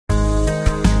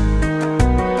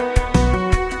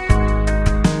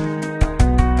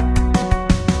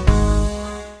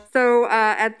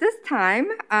at this time,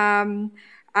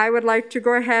 I would like to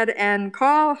go ahead and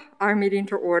call our meeting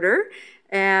to order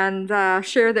and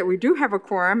share that we do have a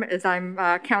quorum as I'm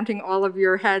counting all of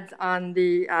your heads on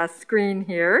the screen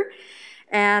here.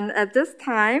 And at this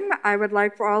time, I would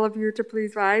like for all of you to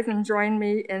please rise and join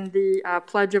me in the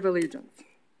Pledge of Allegiance.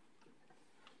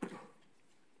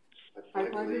 I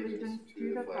pledge allegiance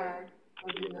to the flag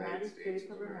of the United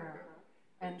States of America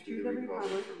and to the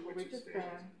republic for which it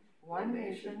stands, one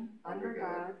nation, under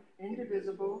God,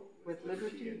 indivisible, with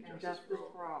liberty and justice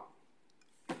for all.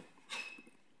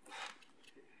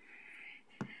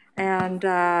 And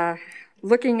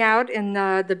looking out in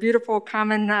the beautiful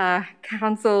Common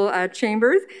Council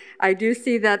chambers, I do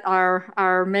see that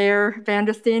our Mayor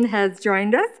Vandestein has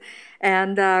joined us.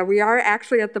 And we are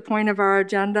actually at the point of our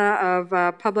agenda of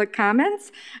public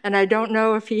comments. And I don't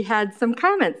know if he had some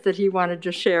comments that he wanted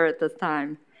to share at this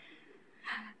time.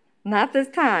 Not this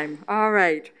time. All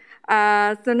right.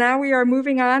 So now we are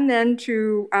moving on then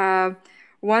to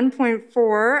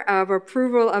 1.4 of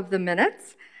approval of the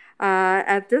minutes.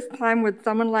 At this time, would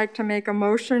someone like to make a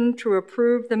motion to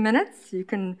approve the minutes? You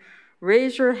can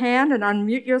raise your hand and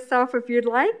unmute yourself if you'd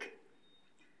like.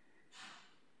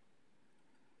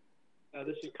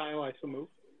 This is Kyle. I so move.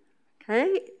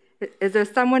 Okay. Is there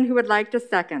someone who would like to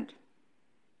second?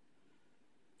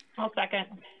 I'll second.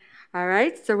 All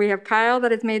right. So we have Kyle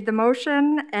that has made the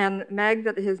motion and Meg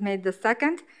that has made the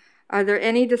second. Are there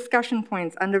any discussion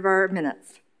points under our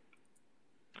minutes?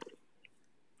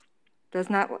 Does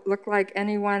not look like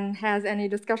anyone has any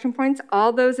discussion points.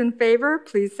 All those in favor,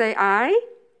 please say aye.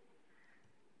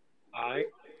 Aye.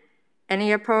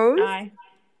 Any opposed? Aye.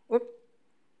 Whoop.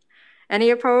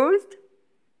 Any opposed?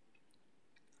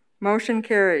 Motion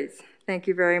carries. Thank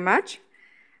you very much.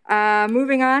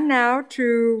 Moving on now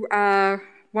to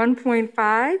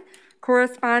 1.5,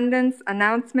 correspondence,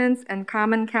 announcements, and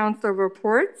Common Council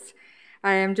reports.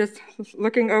 I am just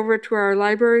looking over to our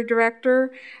library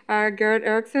director, Garrett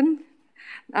Erickson.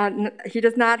 He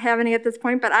does not have any at this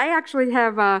point, but I actually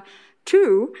have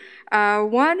two.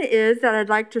 One is that I'd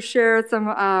like to share some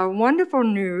wonderful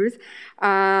news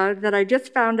that I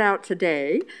just found out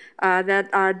today,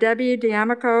 that Debbie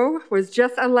D'Amico was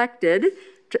just elected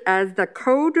as the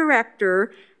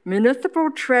co-director,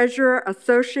 Municipal Treasurer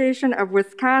Association of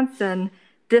Wisconsin,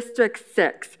 District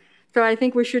 6. So I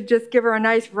think we should just give her a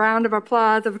nice round of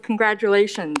applause of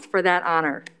congratulations for that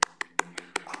honor.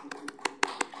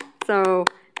 So,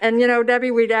 and you know,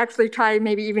 Debbie, we'd actually try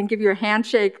maybe even give you a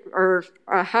handshake or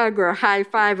a hug or a high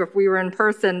five if we were in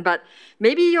person, but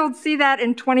maybe you'll see that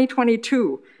in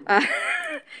 2022,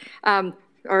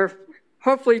 or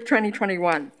hopefully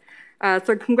 2021.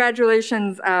 So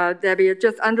congratulations, Debbie. It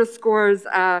just underscores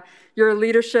your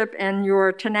leadership and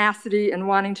your tenacity in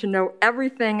wanting to know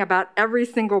everything about every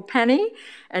single penny,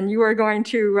 and you are going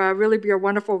to really be a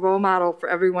wonderful role model for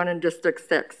everyone in District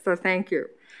 6, so thank you.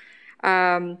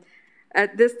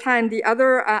 At this time, the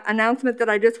other announcement that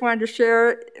I just wanted to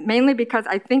share, mainly because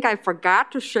I think I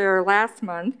forgot to share last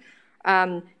month,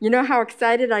 you know how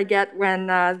excited I get when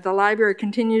the library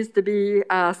continues to be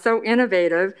so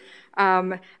innovative.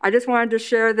 I just wanted to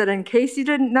share that in case you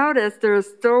didn't notice, there's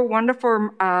still wonderful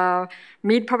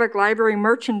Mead Public Library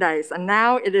merchandise, and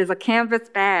now it is a canvas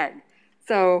bag.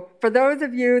 So for those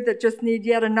of you that just need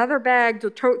yet another bag to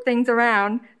tote things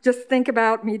around, just think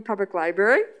about Mead Public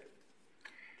Library.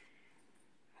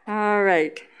 All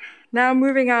right, now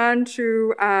moving on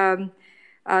to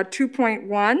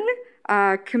 2.1,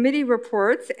 committee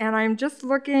reports, and I'm just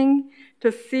looking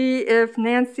to see if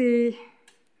Nancy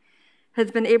has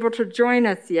been able to join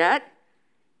us yet,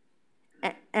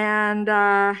 and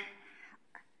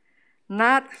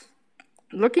not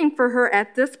looking for her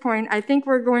at this point. I think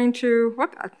we're going to,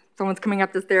 whoop, someone's coming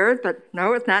up the stairs, but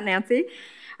no, it's not Nancy.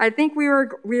 I think we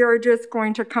are just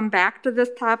going to come back to this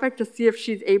topic to see if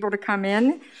she's able to come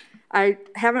in. I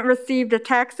haven't received a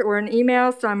text or an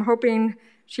email, so I'm hoping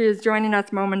she is joining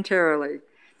us momentarily.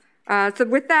 So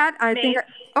with that, I think,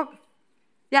 oh,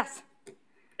 yes.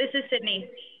 This is Sydney.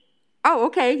 Oh,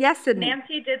 okay. Yes, Sydney.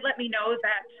 Nancy did let me know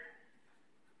that,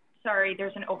 sorry,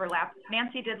 there's an overlap.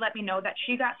 Nancy did let me know that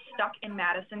she got stuck in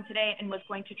Madison today and was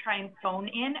going to try and phone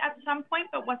in at some point,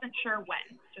 but wasn't sure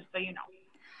when, just so you know.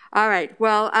 All right.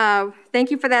 Well,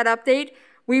 thank you for that update.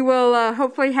 We will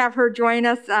hopefully have her join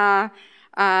us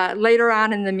later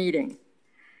on in the meeting.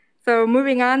 So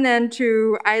moving on then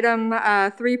to item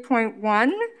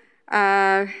 3.1,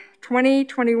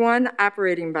 2021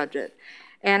 operating budget.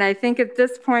 And I think at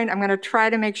this point, I'm going to try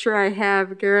to make sure I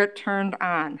have Garrett turned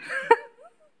on.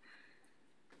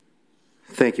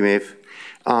 Thank you, Maeve.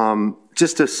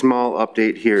 Just a small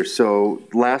update here. So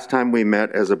last time we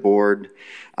met as a board,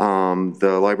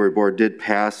 the library board did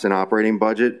pass an operating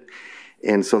budget.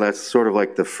 And so that's sort of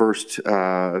like the first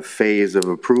phase of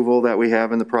approval that we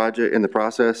have in the project, in the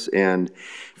process. And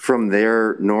from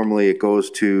there, normally it goes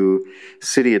to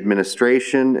city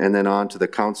administration and then on to the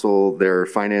council, their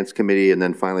finance committee, and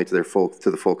then finally to the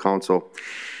full council.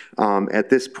 At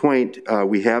this point,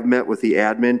 we have met with the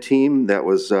admin team. That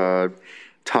was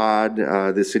Todd,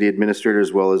 the city administrator,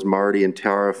 as well as Marty and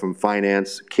Tara from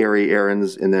finance, Carrie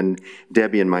Aarons, and then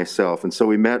Debbie and myself. And so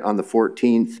we met on the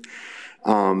 14th.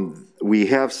 We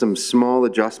have some small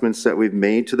adjustments that we've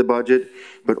made to the budget,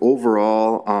 but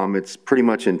overall, it's pretty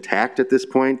much intact at this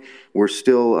point. We're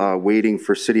still waiting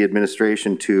for city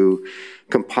administration to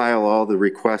compile all the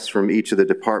requests from each of the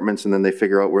departments, and then they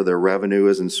figure out where their revenue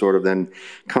is and sort of then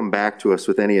come back to us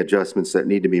with any adjustments that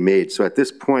need to be made. So at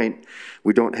this point,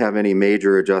 we don't have any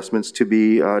major adjustments to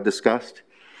be discussed.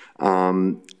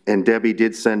 And Debbie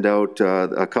did send out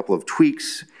a couple of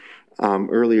tweaks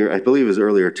earlier, I believe it was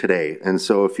earlier today. And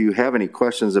so if you have any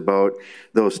questions about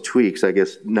those tweaks, I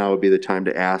guess now would be the time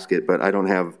to ask it, but I don't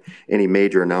have any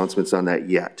major announcements on that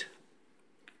yet.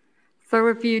 So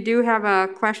if you do have a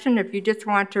question, if you just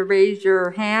want to raise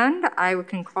your hand, I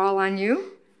can call on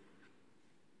you.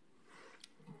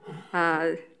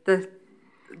 The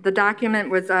document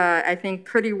was, I think,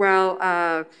 pretty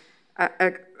well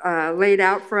laid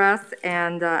out for us,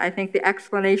 and I think the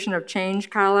explanation of change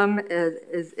column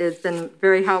has been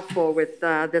very helpful with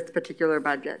this particular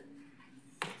budget.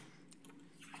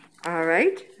 All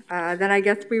right, then I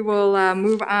guess we will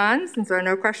move on, since there are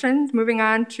no questions. Moving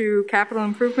on to capital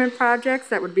improvement projects,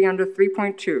 that would be under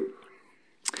 3.2.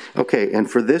 Okay, and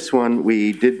for this one,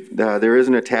 we did, there is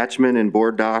an attachment in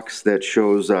board docs that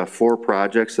shows 4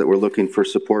 projects that we're looking for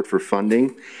support for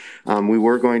funding.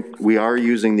 We are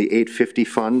using the 850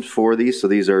 fund for these, so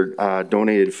these are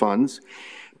donated funds,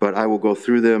 but I will go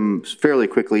through them fairly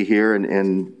quickly here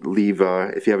and leave,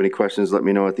 if you have any questions, let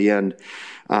me know at the end.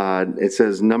 It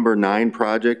says number 9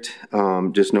 project.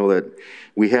 Just know that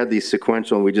we had these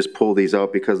sequential and we just pulled these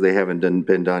out because they haven't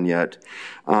been done yet.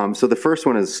 So the first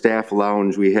one is staff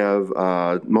lounge. We have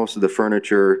most of the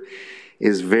furniture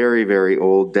is very, very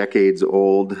old, decades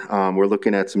old. We're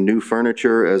looking at some new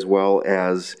furniture as well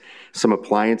as some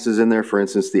appliances in there. For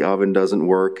instance, the oven doesn't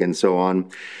work and so on.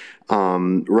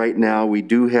 Right now, we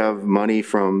do have money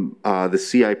from the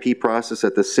CIP process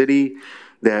at the city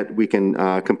that we can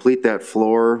complete that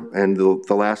floor, and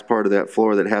the last part of that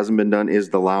floor that hasn't been done is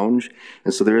the lounge.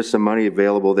 And so there is some money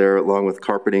available there along with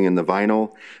carpeting and the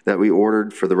vinyl that we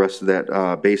ordered for the rest of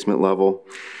that basement level.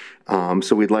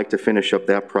 So we'd like to finish up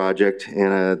that project,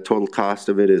 and a total cost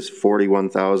of it is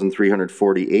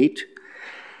 $41,348.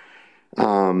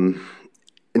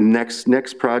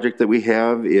 Next project that we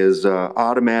have is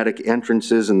automatic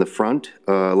entrances in the front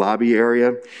lobby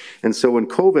area. And so when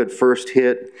COVID first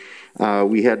hit,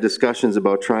 we had discussions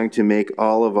about trying to make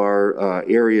all of our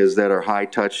areas that are high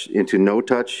touch into no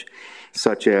touch,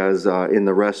 such as in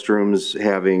the restrooms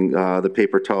having the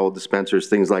paper towel dispensers,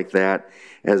 things like that,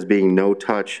 as being no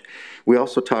touch. We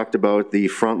also talked about the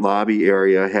front lobby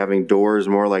area having doors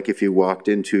more like if you walked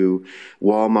into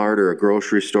Walmart or a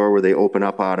grocery store where they open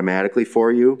up automatically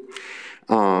for you.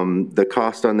 The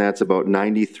cost on that's about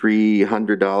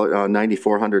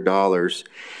 $9,400.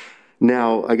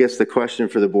 Now, I guess the question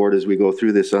for the board as we go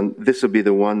through this, this will be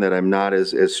the one that I'm not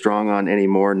as strong on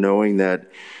anymore, knowing that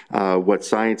what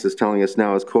science is telling us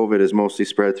now is COVID is mostly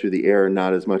spread through the air and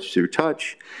not as much through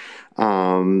touch.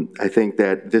 I think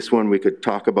that this one we could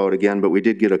talk about again, but we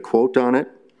did get a quote on it.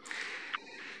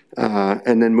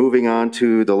 And then moving on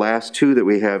to the last 2 that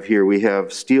we have here, we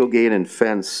have steel gate and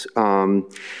fence.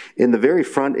 In the very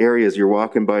front areas, you're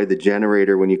walking by the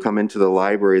generator when you come into the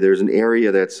library, there's an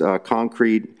area that's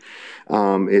concrete.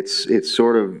 It's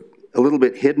sort of a little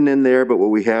bit hidden in there, but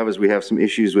what we have is we have some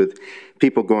issues with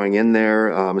people going in there,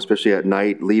 especially at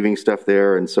night, leaving stuff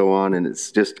there and so on. And it's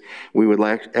just, we would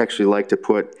actually like to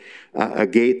put a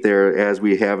gate there as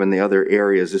we have in the other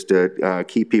areas, just to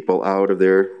keep people out of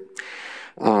there.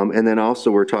 And then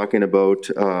also we're talking about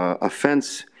a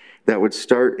fence that would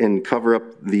start and cover up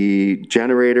the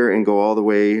generator and go all the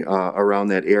way around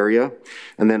that area.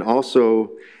 And then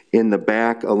also in the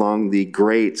back along the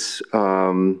grates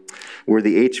where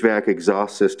the HVAC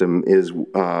exhaust system is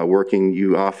working,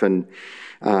 you often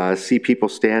see people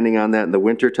standing on that in the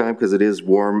wintertime because it is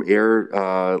warm air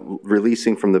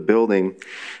releasing from the building.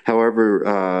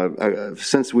 However,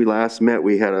 since we last met,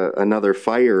 we had another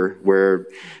fire where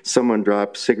someone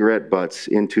dropped cigarette butts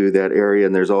into that area,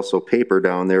 and there's also paper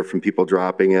down there from people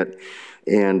dropping it.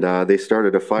 and they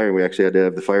started a fire, and we actually had to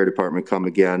have the fire department come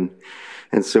again.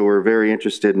 And so we're very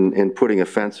interested in putting a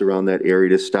fence around that area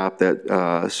to stop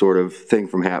that sort of thing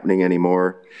from happening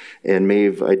anymore. And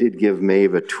Maeve, I did give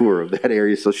Maeve a tour of that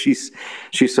area, so she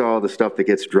saw all the stuff that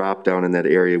gets dropped down in that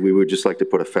area. We would just like to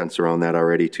put a fence around that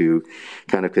already to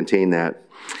kind of contain that.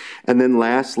 And then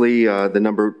lastly, the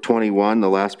number 21, the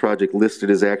last project listed,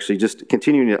 is actually just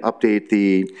continuing to update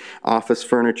the office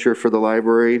furniture for the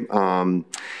library.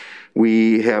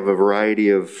 We have a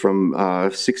variety of from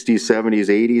 60s, 70s,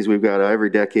 80s. We've got every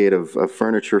decade of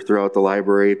furniture throughout the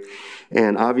library.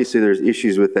 And obviously there's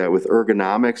issues with that. With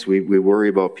ergonomics, we worry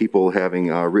about people having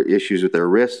issues with their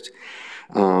wrist.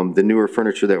 The newer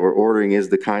furniture that we're ordering is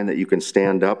the kind that you can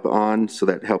stand up on, so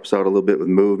that helps out a little bit with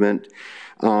movement.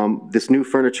 This new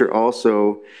furniture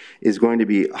also is going to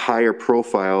be higher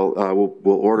profile.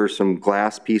 We'll order some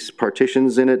glass piece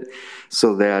partitions in it,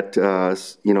 so that,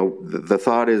 you know, the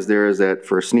thought is that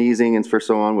for sneezing and for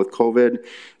so on with COVID,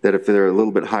 that if there are a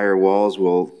little bit higher walls,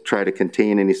 we'll try to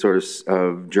contain any sort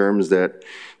of germs that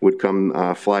would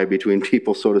come fly between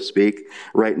people, so to speak.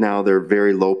 Right now, they're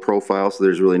very low profile, so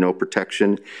there's really no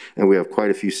protection, and we have quite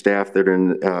a few staff that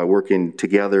are working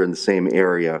together in the same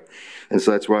area. And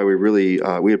so that's why we really,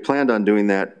 we had planned on doing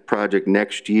that project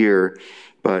next year,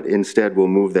 but instead we'll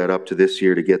move that up to this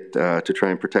year to get, to try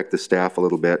and protect the staff a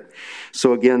little bit.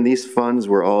 So again, these funds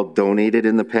were all donated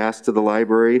in the past to the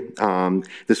library.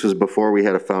 This was before we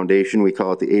had a foundation. We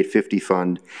call it the 850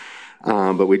 Fund.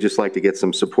 But we'd just like to get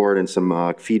some support and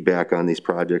some feedback on these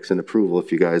projects and approval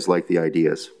if you guys like the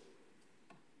ideas.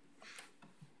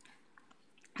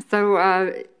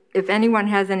 So if anyone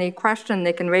has any question,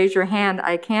 they can raise your hand.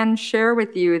 I can share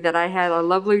with you that I had a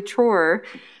lovely tour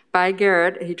by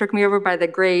Garrett. He took me over by the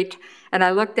grate, and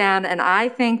I looked down, and I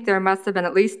think there must have been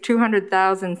at least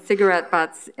 200,000 cigarette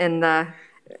butts in the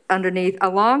underneath,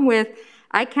 along with,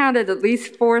 I counted at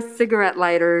least 4 cigarette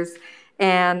lighters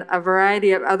and a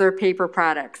variety of other paper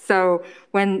products. So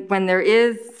when there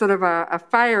is sort of a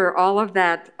fire, all of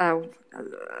that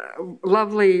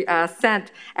lovely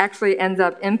scent actually ends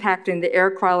up impacting the air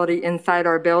quality inside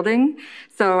our building.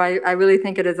 So I really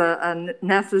think it is a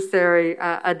necessary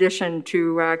addition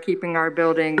to keeping our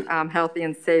building healthy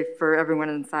and safe for everyone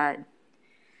inside.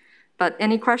 But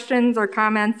any questions or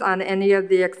comments on any of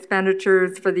the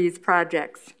expenditures for these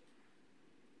projects?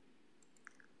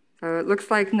 So it looks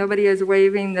like nobody is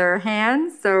waving their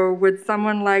hands. So would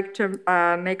someone like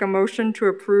to make a motion to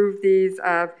approve these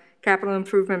capital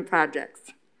improvement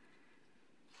projects?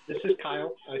 This is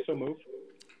Kyle. I so move.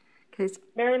 Okay.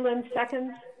 Mary Lynn,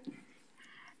 seconds.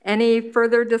 Any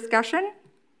further discussion?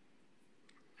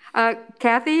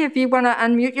 Kathy, if you want to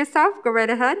unmute yourself, go right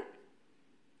ahead.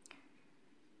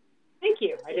 Thank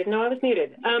you. I didn't know I was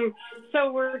muted.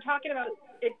 So we're talking about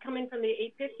it coming from the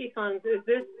 850 funds. Is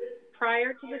this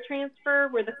prior to the transfer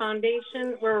where the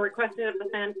foundation, we're requesting of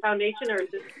the foundation, or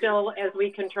is it still as we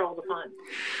control the funds?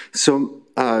 So,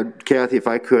 Kathy, if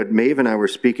I could, Maeve and I were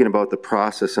speaking about the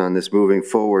process on this moving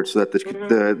forward so that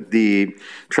the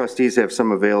trustees have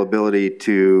some availability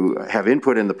to have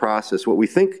input in the process. What we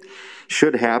think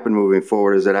should happen moving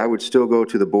forward is that I would still go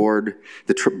to the board,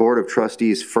 board of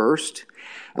trustees first,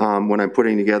 when I'm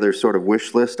putting together sort of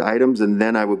wish list items, and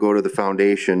then I would go to the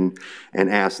foundation and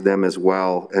ask them as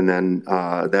well, and then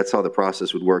that's how the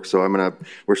process would work. So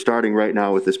we're starting right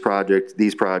now with this project,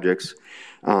 these projects,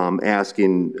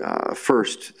 asking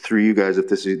first through you guys if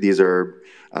these are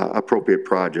appropriate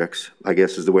projects, I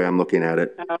guess is the way I'm looking at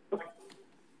it.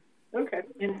 Okay.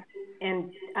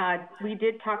 And we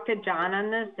did talk to John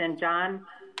on this, and John,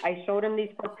 I showed him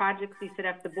these 4 projects. He said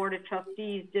if the Board of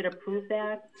Trustees did approve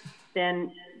that,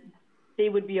 then they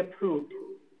would be approved.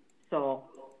 So.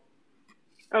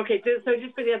 Okay, so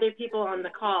just for the other people on the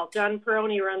call, John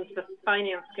Peroni runs the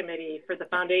finance committee for the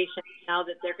foundation. Now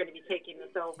that they're going to be taking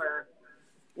this over,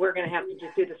 we're going to have to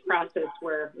just do this process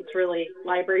where it's really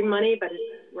library money, but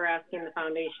we're asking the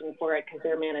foundation for it because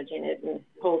they're managing it and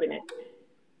holding it.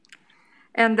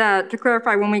 And to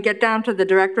clarify, when we get down to the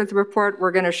director's report,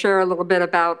 we're going to share a little bit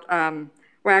about, well,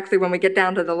 actually, when we get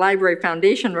down to the Library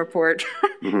Foundation report,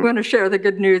 we're going to share the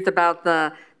good news about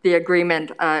the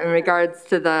agreement in regards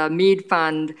to the Mead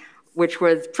Fund, which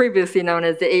was previously known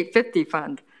as the 850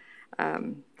 Fund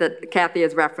that Kathy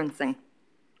is referencing.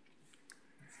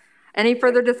 Any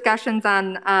further discussions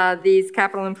on these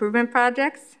capital improvement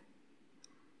projects?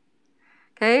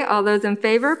 Okay, all those in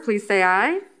favor, please say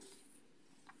aye.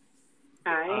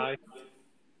 Aye.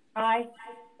 Aye.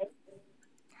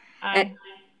 Aye.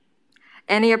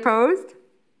 Any opposed?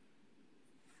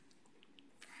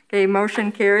 Okay,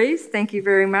 motion carries. Thank you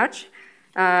very much.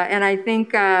 And I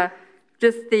think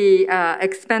just the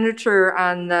expenditure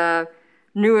on the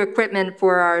new equipment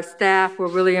for our staff will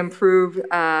really improve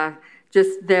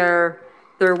just their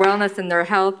wellness and their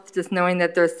health, just knowing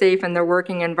that they're safe in their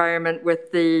working environment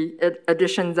with the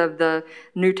additions of the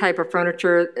new type of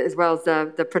furniture, as well as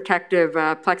the protective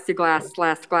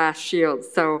plexiglass/glass shields.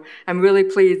 So I'm really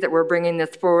pleased that we're bringing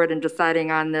this forward and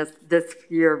deciding on this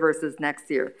year versus next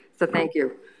year. So thank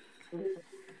you.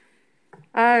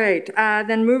 All right,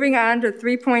 then moving on to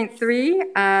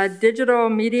 3.3, digital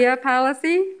media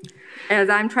policy. As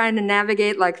I'm trying to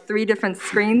navigate like 3 different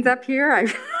screens up here,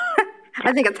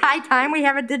 I think it's high time we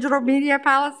have a digital media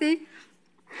policy.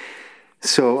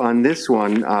 So on this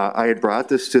one, I had brought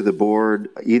this to the board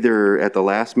either at the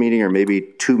last meeting or maybe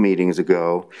 2 meetings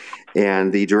ago.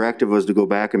 And the directive was to go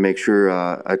back and make sure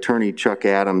Attorney Chuck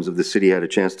Adams of the city had a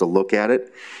chance to look at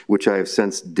it, which I have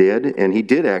since did. And he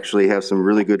did actually have some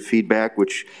really good feedback,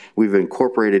 which we've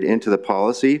incorporated into the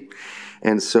policy.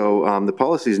 And so the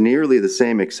policy is nearly the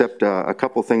same, except a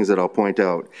couple things that I'll point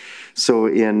out. So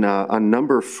on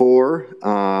number 4,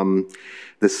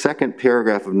 the second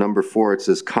paragraph of number 4, it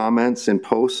says comments and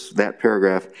posts, that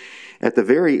paragraph. At the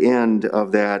very end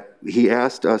of that, he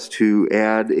asked us to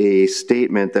add a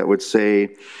statement that would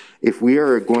say, if we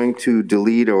are going to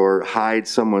delete or hide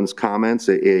someone's comments,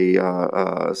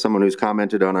 someone who's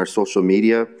commented on our social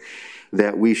media,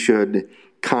 that we should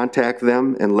contact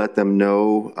them and let them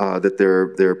know that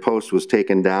their post was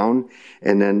taken down,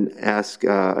 and then ask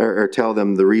or tell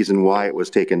them the reason why it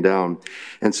was taken down.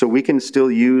 And so we can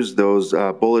still use those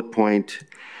bullet point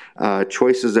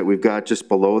choices that we've got just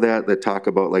below that talk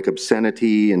about like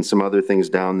obscenity and some other things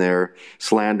down there,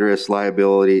 slanderous,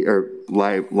 liability, or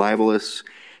libelous,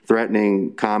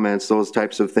 threatening comments, those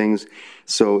types of things.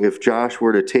 So if Josh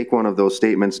were to take one of those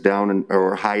statements down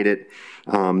or hide it,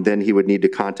 then he would need to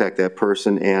contact that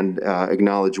person and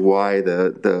acknowledge why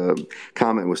the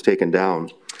comment was taken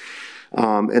down.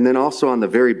 And then also on the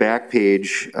very back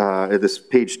page, this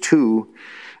page 2,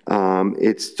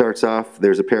 it starts off,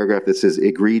 there's a paragraph that says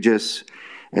egregious,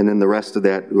 and then the rest of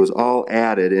that was all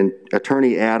added. And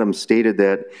Attorney Adams stated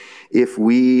that if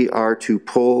we are to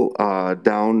pull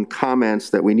down comments,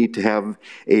 that we need to have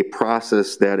a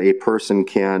process that a person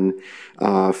can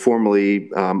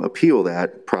formally appeal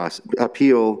that process,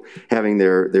 appeal having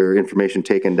their information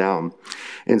taken down.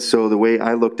 And so the way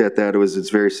I looked at that was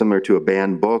it's very similar to a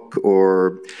banned book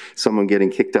or someone getting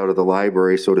kicked out of the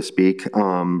library, so to speak.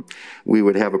 We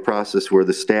would have a process where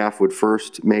the staff would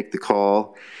first make the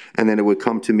call, and then it would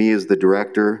come to me as the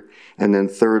director. And then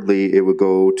thirdly, it would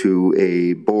go to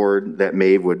a board that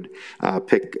Mead would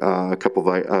pick a couple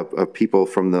of people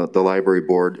from the library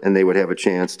board, and they would have a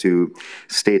chance to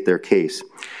state their case.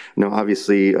 Now,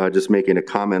 obviously, just making a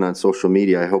comment on social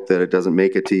media, I hope that it doesn't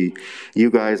make it to you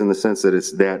guys in the sense that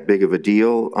it's that big of a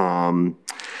deal.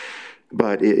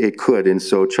 But it could, and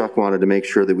so Chuck wanted to make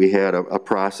sure that we had a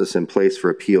process in place for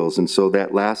appeals. And so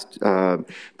that last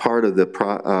part of the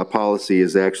policy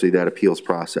is actually that appeals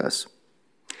process.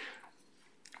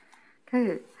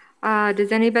 Okay.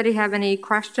 Does anybody have any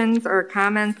questions or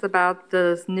comments about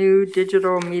this new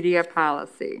digital media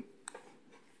policy?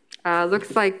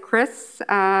 Looks like Chris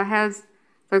has,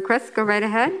 so Chris, go right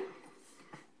ahead.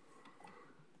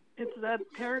 It's that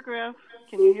paragraph.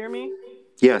 Can you hear me?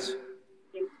 Yes.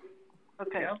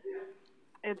 Okay.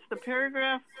 It's the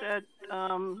paragraph that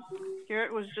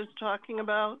Garrett was just talking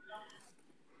about.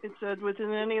 It said,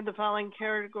 within any of the following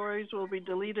categories will be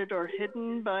deleted or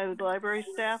hidden by the library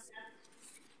staff.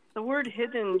 The word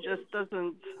hidden just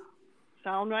doesn't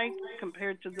sound right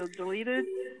compared to the deleted.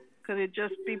 Could it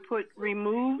just be put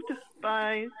removed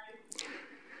by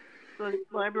the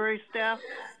library staff?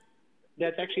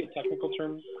 That's actually a technical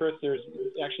term, Chris. There's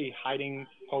actually hiding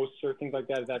posts or things like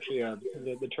that is actually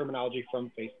the terminology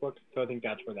from Facebook. So I think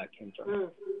that's where that came from.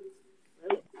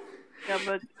 Yeah,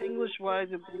 but English-wise,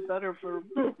 it'd be better for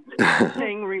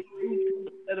saying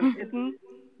removed instead of hidden.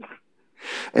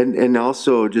 And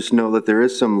also just know that there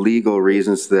is some legal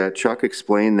reasons to that. Chuck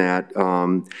explained that,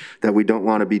 that we don't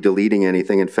want to be deleting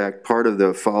anything. In fact, part of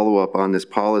the follow-up on this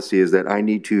policy is that I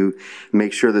need to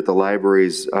make sure that the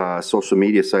library's social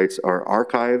media sites are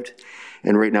archived.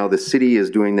 And right now the city is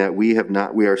doing that. We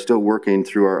are still working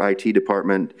through our IT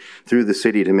department, through the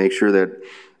city, to make sure that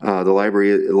the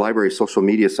library social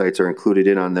media sites are included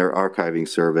in on their archiving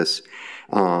service.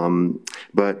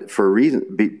 But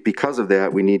because of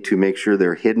that, we need to make sure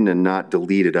they're hidden and not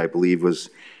deleted, I believe was,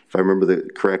 if I remember the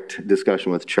correct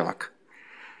discussion with Chuck.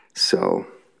 So.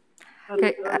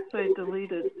 Okay. I'd say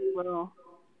deleted as well.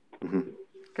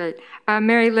 Great.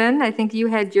 Mary Lynn, I think you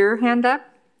had your hand up.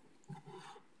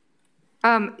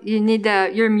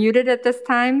 You're muted at this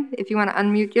time. If you want to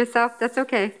unmute yourself, that's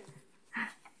okay.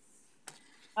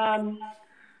 I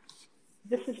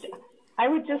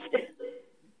would just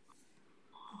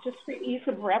for ease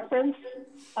of reference,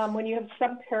 when you have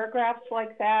sub-paragraphs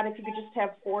like that, if you could just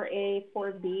have 4A,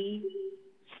 4B,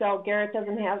 so Garrett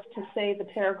doesn't have to say the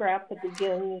paragraph that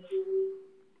begins.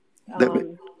 I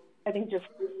think just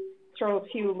throw a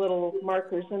few little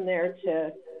markers in there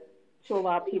to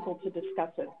allow people to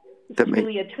discuss it. It's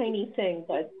really a tiny thing,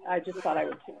 but I just thought I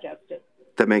would suggest it.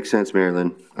 That makes sense, Mary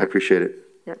Lynn. I appreciate it.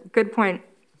 Yeah, good point.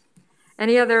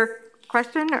 Any other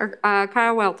question? Or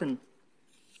Kyle Welton?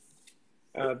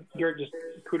 Garrett, just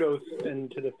kudos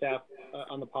and to the staff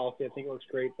on the policy. I think it looks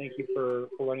great. Thank you for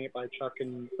running it by Chuck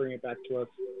and bringing it back to us.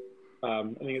 I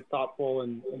think it's thoughtful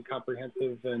and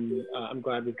comprehensive, and I'm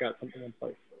glad we've got something in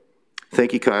place.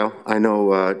 Thank you, Kyle. I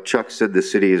know Chuck said the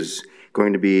city is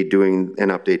going to be doing an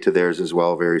update to theirs as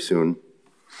well very soon.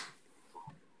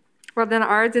 Well, then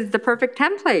ours is the perfect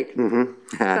template.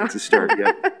 To start,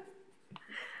 yeah.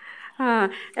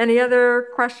 Any other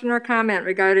question or comment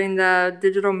regarding the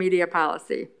digital media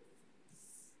policy?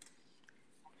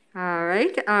 All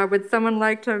right. Would someone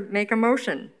like to make a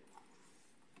motion?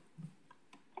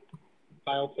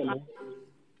 Kyle,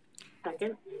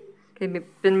 Second. Okay,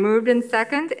 been moved in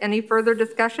second. Any further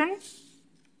discussion?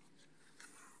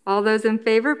 All those in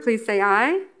favor, please say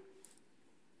aye.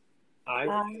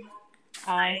 Aye.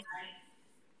 Aye.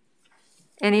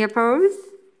 Any opposed?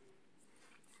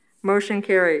 Motion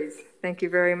carries. Thank you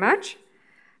very much.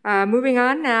 Moving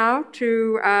on now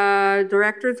to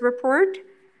Director's Report.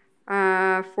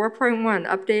 4.1,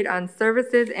 update on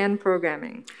services and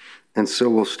programming. And so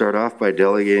we'll start off by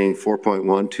delegating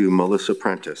 4.1 to Melissa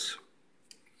Prentice.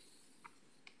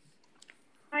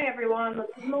 Hi, everyone. This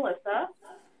is Melissa.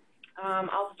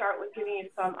 I'll start with giving you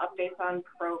some updates on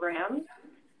programs.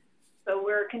 So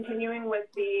we're continuing with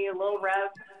the low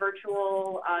rev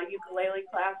virtual ukulele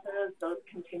classes. Those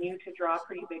continue to draw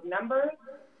pretty big numbers.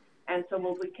 And so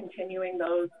we'll be continuing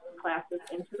those classes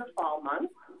into the fall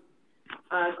months.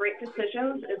 Great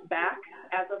Decisions is back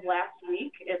as of last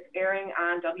week. It's airing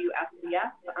on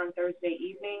WSCS on Thursday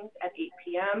evenings at 8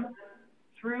 p.m.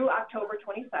 through October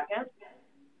 22nd.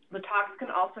 The talks can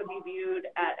also be viewed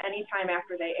at any time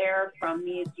after they air from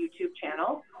Mead's YouTube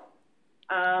channel.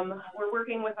 We're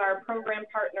working with our program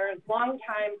partners,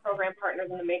 longtime program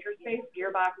partners in the makerspace,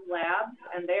 Gearbox Labs,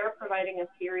 and they are providing a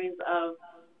series of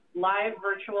live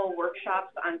virtual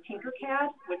workshops on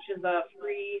Tinkercad, which is a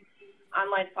free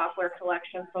online software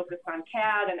collection focused on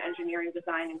CAD and engineering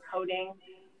design and coding.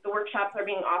 The workshops are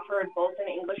being offered both in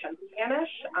English and Spanish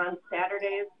on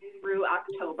Saturdays through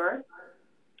October.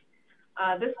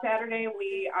 This Saturday,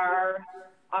 we are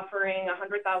offering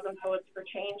 100,000 Poets for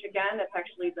Change again. It's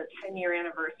actually the 10-year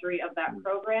anniversary of that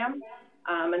program.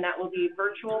 And that will be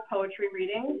virtual poetry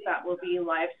readings that will be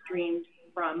live streamed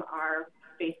from our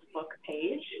Facebook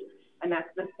page. And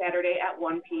that's this Saturday at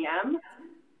 1 p.m.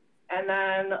 And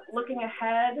then looking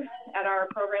ahead at our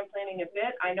program planning a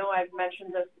bit, I know I've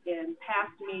mentioned this in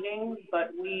past meetings,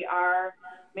 but we are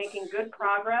making good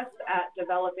progress at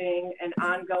developing an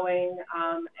ongoing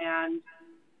and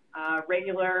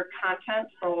regular content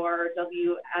for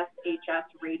WSHS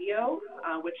Radio,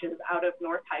 which is out of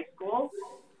North High School.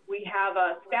 We have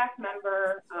a staff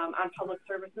member on public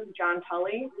services, John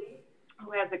Tully,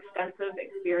 who has extensive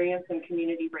experience in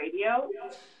community radio,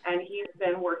 and he's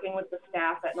been working with the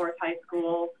staff at North High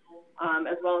School,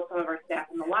 as well as some of our staff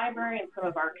in the library and some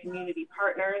of our community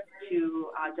partners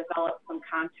to develop some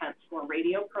content for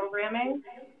radio programming.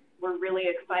 We're really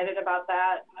excited about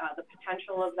that, the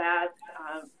potential of that,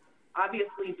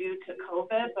 obviously due to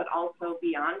COVID, but also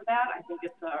beyond that. I think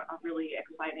it's a really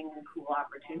exciting and cool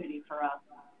opportunity for us.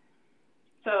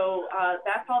 So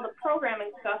that's all the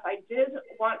programming stuff. I did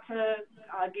want to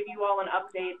give you all an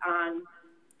update on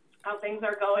how things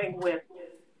are going with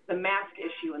the mask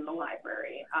issue in the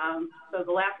library. So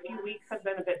the last few weeks have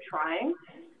been a bit trying.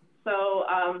 So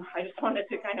I just wanted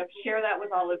to kind of share that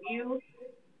with all of you.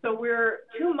 So we're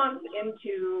 2 months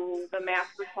into the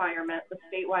mask requirement, the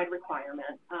statewide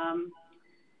requirement.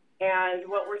 And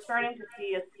what we're starting to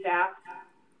see is staff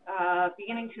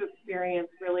beginning to experience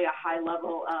really a high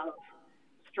level of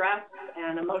stress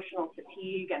and emotional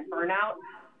fatigue and burnout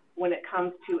when it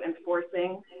comes to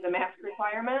enforcing the mask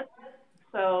requirement.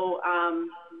 So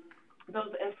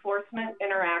those enforcement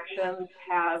interactions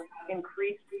have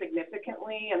increased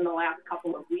significantly in the last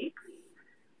couple of weeks.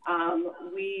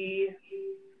 We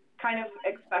kind of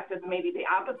expected maybe the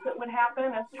opposite would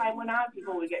happen as time went on.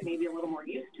 People would get maybe a little more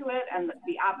used to it, and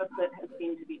the opposite has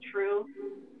seemed to be true.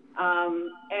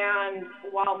 And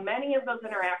while while many of those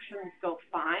interactions go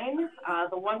fine,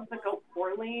 the ones that go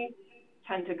poorly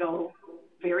tend to go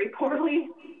very poorly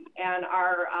and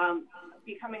are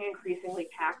becoming increasingly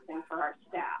taxing for our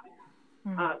staff.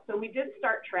 So we did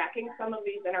start tracking some of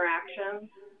these interactions.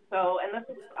 So, and this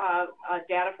is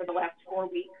data for the last 4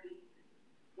 weeks.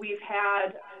 We've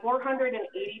had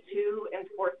 482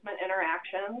 enforcement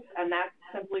interactions, and that's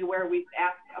simply where we've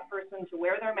asked a person to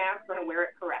wear their mask or to wear it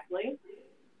correctly.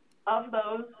 Of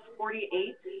those,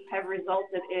 48 have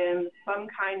resulted in some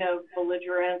kind of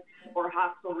belligerent or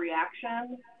hostile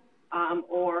reaction,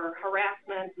 or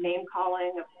harassment, name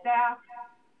calling of staff.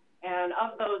 And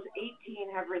of those, 18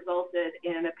 have resulted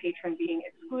in a patron being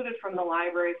excluded from the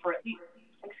library for at least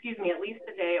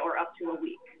a day or up to a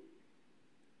week.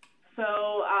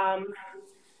 So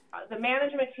the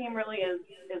management team really is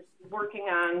working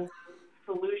on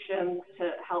solutions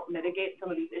to help mitigate some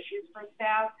of these issues for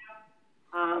staff.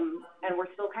 And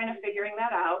we're still kind of figuring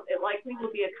that out. It likely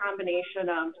will be a combination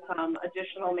of some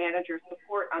additional manager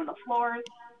support on the floors,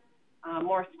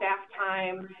 more staff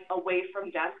time away from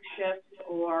desk shifts,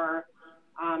 or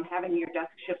having your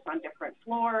desk shifts on different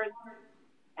floors,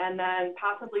 and then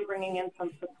possibly bringing in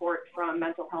some support from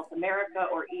Mental Health America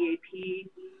or EAP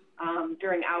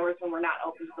during hours when we're not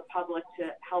open to the public to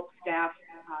help staff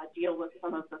deal with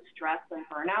some of the stress and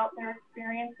burnout they're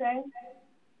experiencing.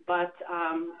 But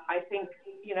I think,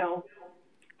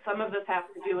 some of this has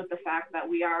to do with the fact that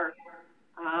we are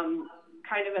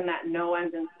kind of in that no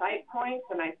end in sight point,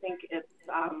 and I think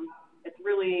it's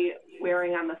really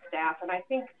wearing on the staff, and I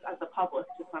think the public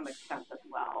to some extent as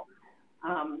well.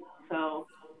 So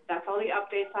that's all the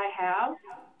updates I have.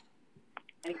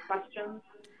 Any questions?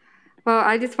 Well,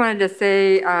 I just wanted to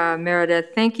say,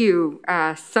 Meredith, thank you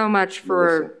so much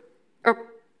for...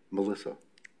 Melissa.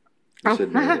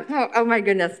 Oh, my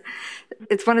goodness.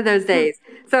 It's one of those days.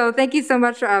 So thank you so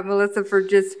much, Melissa, for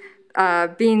just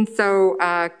being so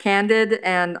candid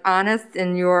and honest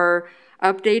in your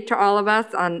update to all of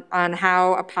us on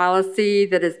how a policy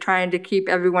that is trying to keep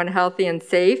everyone healthy and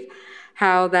safe,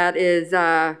 how that is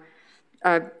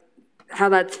how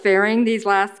that's faring these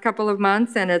last couple of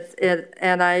months. And as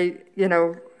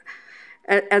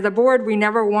a board, we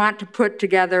never want to put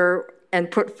together and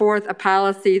put forth a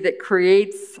policy that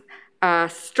creates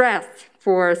stress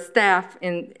for staff,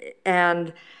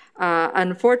 and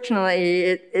unfortunately,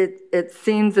 it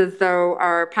seems as though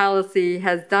our policy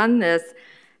has done this,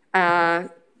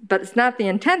 but it's not the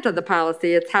intent of the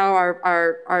policy. It's how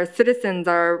our citizens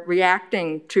are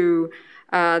reacting to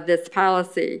this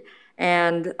policy.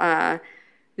 And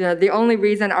the only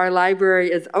reason our library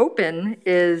is open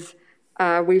is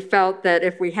we felt that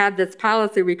if we had this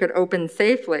policy, we could open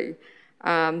safely.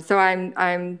 So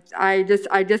I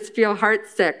just feel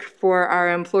heartsick for our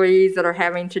employees that are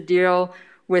having to deal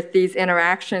with these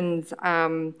interactions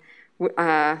from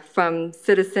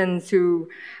citizens who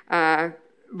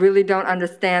really don't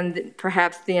understand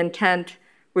perhaps the intent,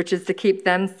 which is to keep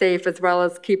them safe as well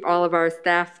as keep all of our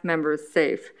staff members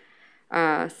safe.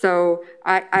 So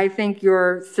I think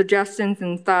your suggestions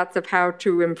and thoughts of how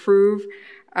to improve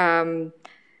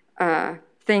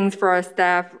things for our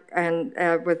staff and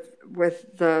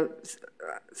with the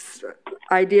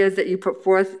ideas that you put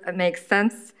forth makes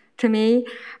sense to me.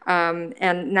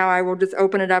 And now I will just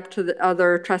open it up to the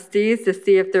other trustees to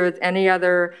see if there's any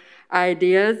other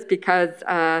ideas, because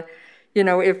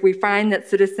if we find that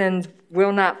citizens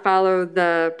will not follow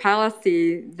the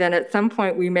policy, then at some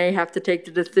point we may have to take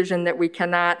the decision that we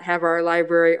cannot have our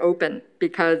library open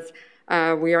because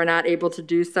we are not able to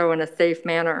do so in a safe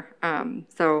manner.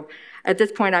 So at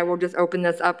this point, I will just open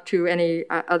this up to any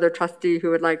other trustee who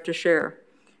would like to share.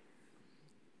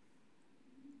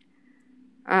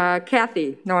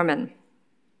 Kathy Norman.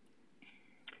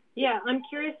 Yeah, I'm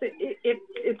curious.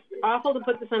 It's awful to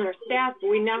put this on our staff,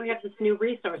 but we now have this new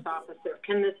resource officer.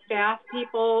 Can the staff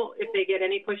people, if they get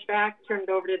any pushback, turn it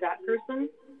over to that person?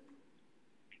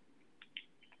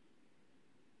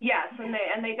 Yes,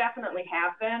 and they definitely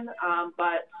have been,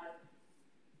 but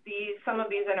some of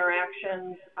these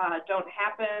interactions don't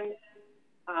happen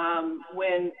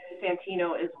when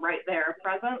Santino is right there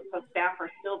present, so staff are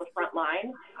still the front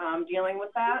line dealing with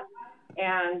that.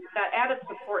 And that added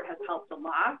support has helped a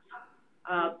lot,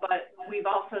 but we've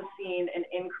also seen an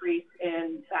increase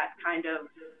in that kind of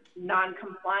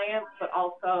non-compliance, but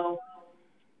also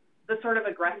the sort of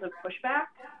aggressive pushback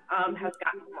has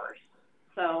gotten worse.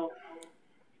 So.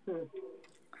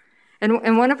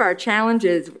 And one of our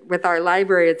challenges with our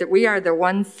library is that we are the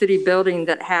one city building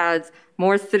that has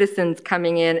more citizens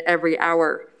coming in every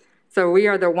hour. So we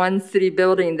are the one city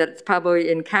building that's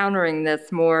probably encountering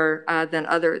this more than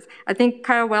others. I think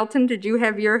Kyle Welton, did you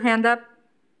have your hand up?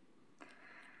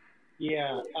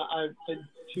 Yeah, I had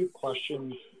two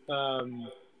questions.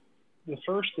 The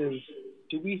first is,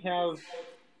 do we have,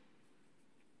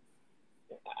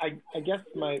 I guess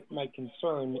my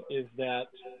concern is that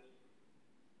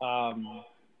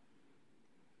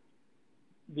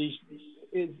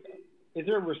is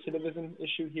there a recidivism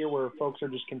issue here where folks are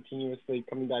just continuously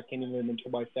coming back in and been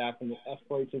told by staff and it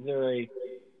escalates?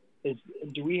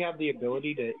 Do we have the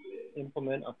ability to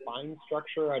implement a fine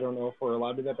structure? I don't know if we're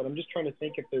allowed to do that, but I'm just trying to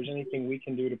think if there's anything we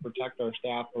can do to protect our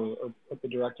staff or put the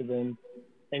directive in.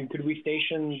 And could we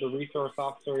station the resource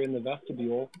officer in the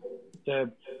vestibule to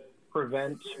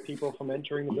prevent people from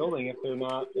entering the building if they're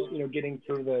not, getting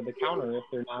through the counter, if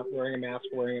they're not wearing a mask,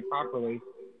 wearing it properly,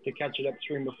 to catch it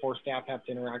upstream before staff have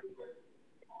to interact with it?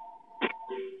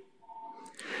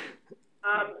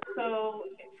 So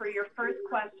for your first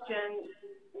question,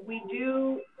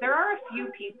 there are a few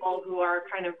people who are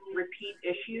kind of repeat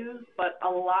issues, but a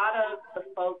lot of the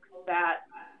folks that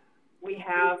we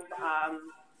have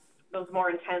those more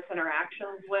intense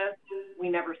interactions with, we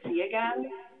never see again.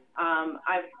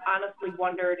 I've honestly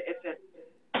wondered if it's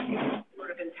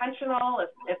sort of intentional,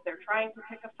 if they're trying to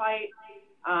pick a fight,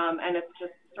 and it's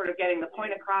just sort of getting the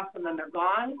point across and then they're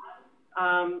gone.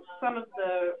 Some of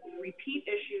the repeat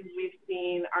issues we've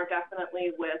seen are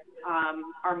definitely with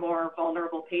our more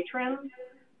vulnerable patrons.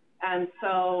 And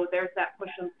so there's that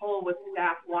push and pull with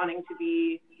staff wanting to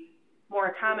be more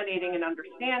accommodating and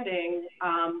understanding,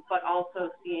 but also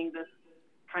seeing this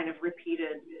kind of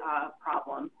repeated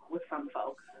problem with some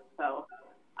folks. So,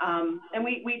 and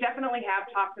we definitely have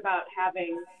talked about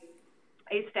having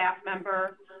a staff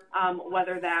member,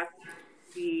 whether that's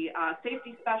the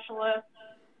safety specialist,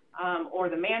 or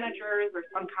the managers, or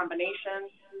some combination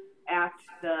at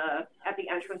the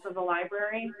entrance of the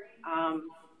library,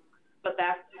 but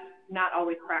that's not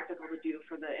always practical to do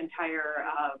for the entire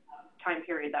time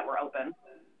period that we're open.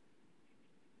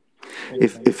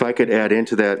 If I could add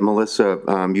into that, Melissa,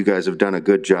 you guys have done a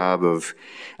good job of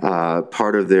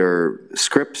part of their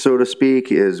script, so to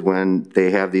speak, is when they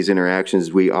have these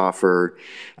interactions, we offer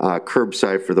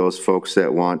curbside for those folks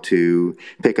that want to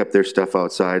pick up their stuff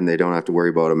outside and they don't have to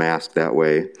worry about a mask that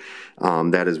way.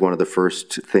 That is one of the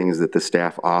first things that the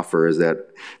staff offer, is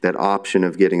that option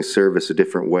of getting service a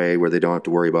different way where they don't have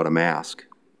to worry about a mask.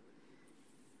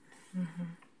 Mm-hmm.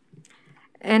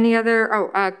 Any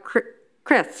other,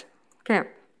 Chris Camp.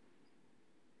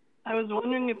 I was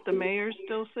wondering if the mayor's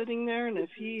still sitting there and if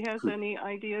he has any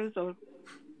ideas of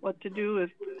what to do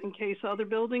in case other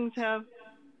buildings have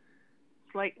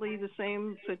slightly the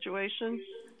same situation.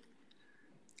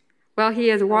 Well,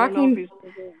 he is walking.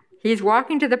 He's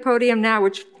walking to the podium now,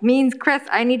 which means, Chris,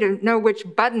 I need to know which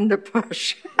button to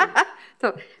push.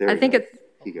 So I think it's.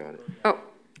 He got it. Oh,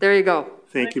 there you go.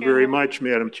 Thank you very much,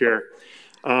 Madam Chair.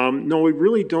 No, we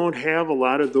really don't have a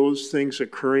lot of those things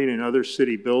occurring in other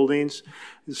city buildings.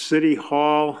 The City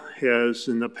Hall has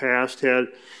in the past had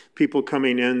people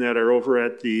coming in that are over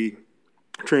at the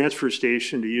transfer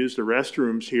station to use the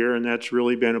restrooms here, and that's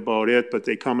really been about it, but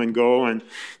they come and go, and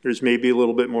there's maybe a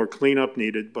little bit more cleanup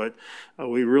needed, but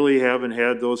we really haven't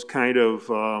had those kind of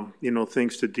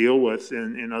things to deal with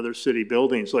in other city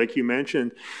buildings. Like you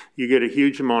mentioned, you get a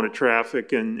huge amount of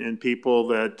traffic and people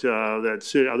that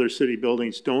other city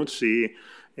buildings don't see,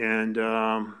 and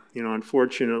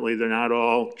unfortunately they're not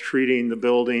all treating the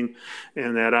building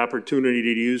and that opportunity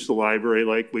to use the library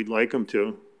like we'd like them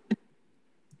to.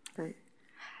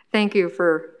 Thank you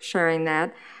for sharing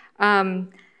that.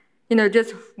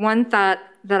 Just one thought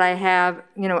that I have,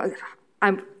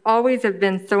 I always have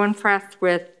been so impressed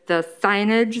with the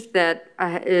signage that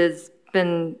has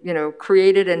been,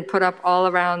 created and put up all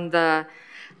around the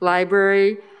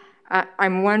library.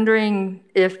 I'm wondering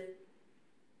if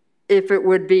it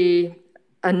would be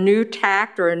a new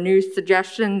tact or a new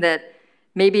suggestion that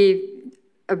maybe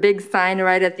a big sign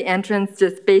right at the entrance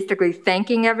just basically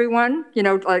thanking everyone,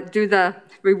 like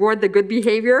reward the good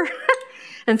behavior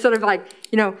and sort of like,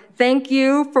 thank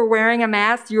you for wearing a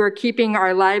mask. You are keeping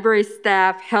our library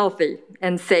staff healthy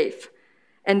and safe.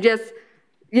 And just,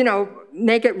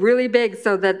 make it really big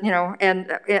so that,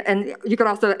 and you could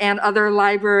also, and other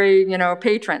library,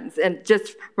 patrons, and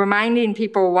just reminding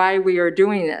people why we are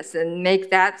doing this and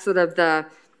make that sort of the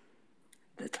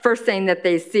first thing that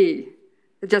they see.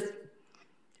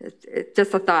 It's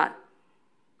just a thought.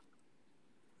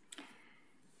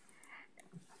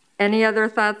 Any other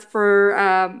thoughts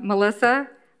for Melissa?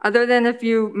 Other than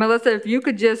Melissa, if you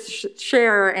could just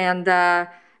share, and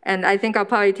I think I'll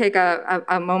probably take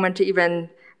a moment to even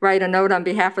write a note on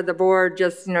behalf of the board,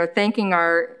 just thanking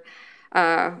our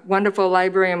wonderful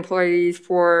library employees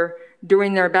for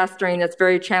doing their best during this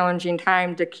very challenging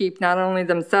time to keep not only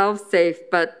themselves safe,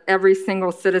 but every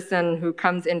single citizen who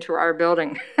comes into our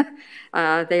building.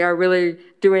 They are really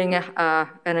doing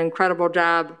an incredible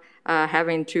job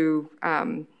having to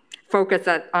focus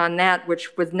on that,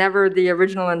 which was never the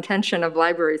original intention of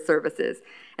library services.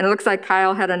 And it looks like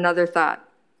Kyle had another thought.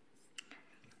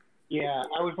 Yeah,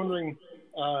 I was wondering,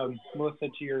 Melissa,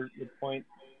 to your point,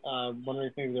 wondering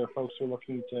if maybe there are folks who are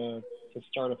looking to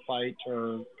start a fight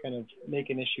or kind of make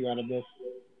an issue out of this.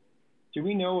 Do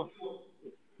we know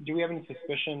do we have any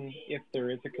suspicion if there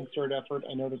is a concerted effort?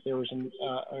 I know that there was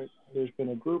there's been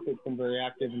a group that's been very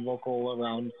active and vocal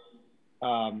around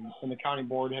when the county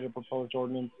board had a proposed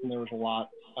ordinance, and there was a lot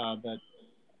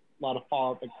of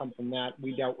fallout that come from that.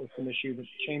 We dealt with some issues at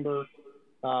the chamber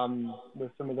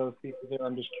with some of those pieces there.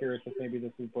 I'm just curious if maybe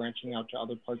this is branching out to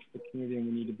other parts of the community and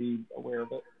we need to be aware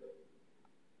of it.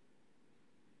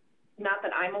 Not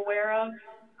that I'm aware of,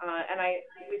 and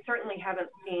we certainly haven't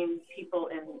seen people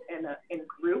in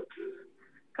groups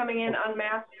coming in en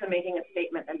masse to making a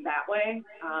statement in that way.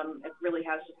 It really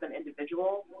has just been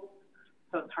individual,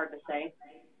 so it's hard to say.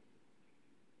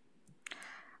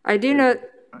 I do know.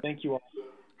 Thank you all.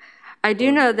 I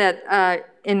do know that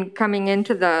in coming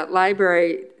into the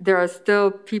library, there are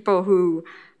still people who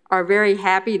are very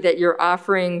happy that you're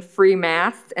offering free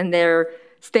masks, and they're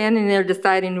standing there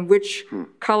deciding which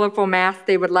colorful mask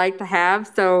they would like to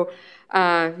have. So,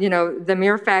 you know, the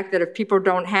mere fact that if people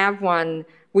don't have one,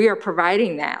 we are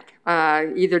providing that,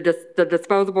 either just the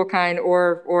disposable kind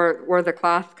or the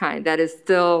cloth kind. That is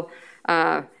still,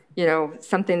 you know,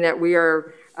 something that we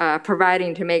are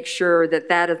providing to make sure that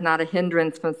that is not a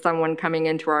hindrance from someone coming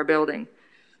into our building.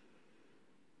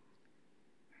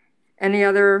 Any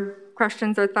other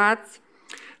questions or thoughts?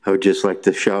 I would just like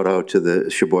to shout out to the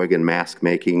Sheboygan mask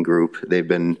making group. They've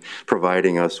been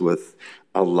providing us with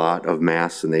a lot of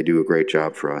masks, and they do a great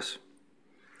job for us.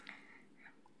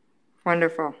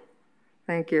 Wonderful.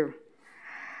 Thank you.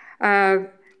 Then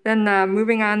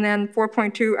moving on then,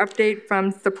 4.2 update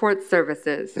from support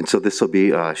services. And so this will be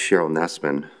Cheryl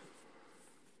Nessman.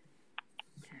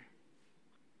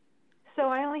 So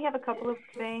I only have a couple of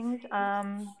things.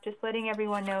 Just letting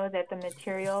everyone know that the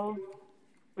material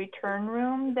return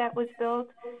room that was built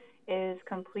is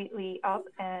completely up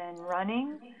and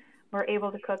running. We're able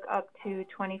to cook up to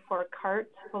 24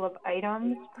 carts full of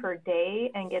items per day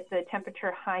and get the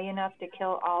temperature high enough to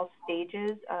kill all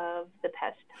stages of the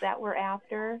pests that we're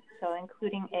after, so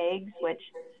including eggs, which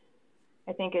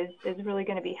I think is really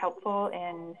going to be helpful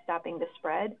in stopping the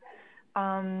spread.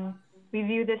 We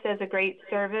view this as a great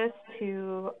service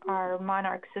to our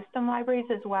Monarch system libraries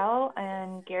as well,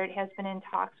 and Garrett has been in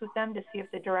talks with them to see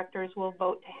if the directors will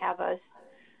vote to have us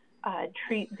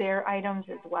treat their items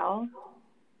as well.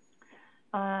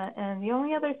 And the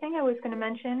only other thing I was going to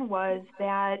mention was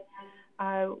that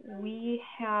we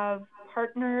have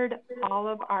partnered all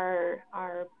of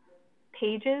our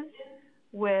pages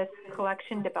with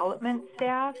collection development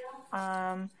staff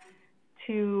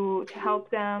to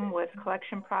help them with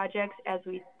collection projects as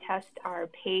we test our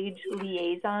page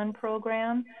liaison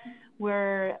program,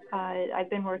 where I've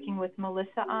been working with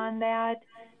Melissa on that.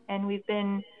 And we've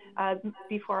been,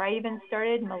 before I even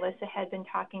started, Melissa had been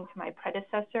talking to my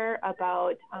predecessor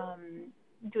about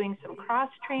doing some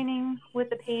cross-training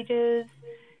with the pages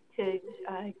to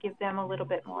give them a little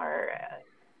bit more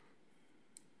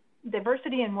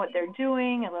diversity in what they're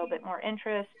doing, a little bit more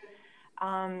interest.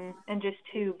 And just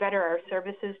to better our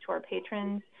services to our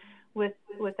patrons. With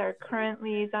our current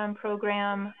liaison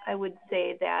program, I would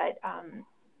say that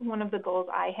one of the goals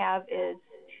I have is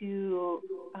to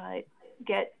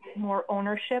get more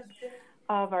ownership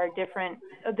of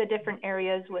the different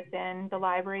areas within the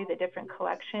library, the different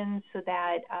collections, so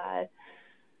that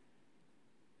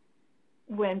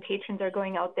when patrons are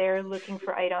going out there looking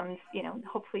for items, you know,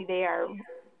 hopefully they are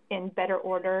in better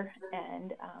order.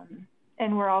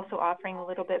 And we're also offering a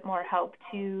little bit more help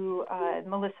to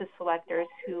Melissa's selectors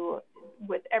who,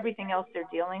 with everything else they're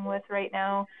dealing with right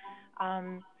now,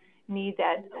 need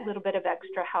that little bit of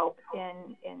extra help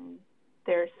in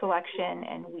their selection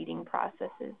and weeding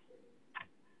processes.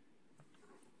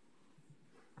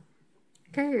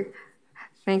 Okay,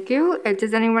 thank you.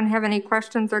 Does anyone have any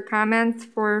questions or comments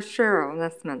for Cheryl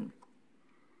Nessman?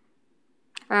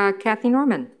 Kathy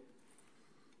Norman.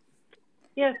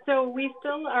 Yeah, so we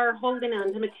still are holding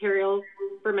on to materials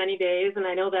for many days, and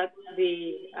I know that's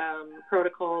the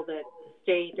protocol that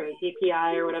state or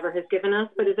DPI or whatever has given us,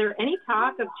 but is there any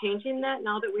talk of changing that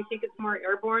now that we think it's more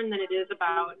airborne than it is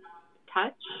about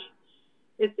touch?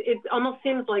 it almost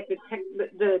seems like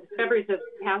the discoveries have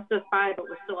passed us by, but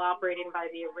we're still operating by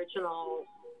the original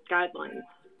guidelines.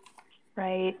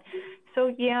 Right.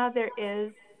 So yeah, there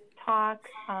is talk.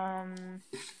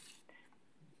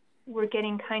 We're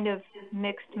getting kind of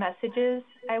mixed messages,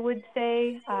 I would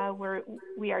say.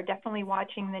 We are definitely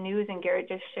watching the news, and Garrett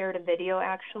just shared a video,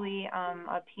 actually,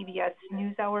 a PBS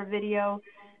NewsHour video,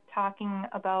 talking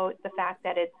about the fact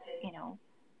that it's, you know,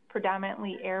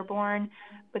 predominantly airborne,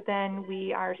 but then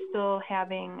we are still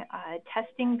having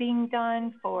testing being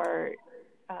done for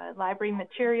library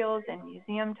materials and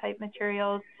museum type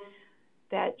materials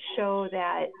that show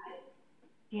that,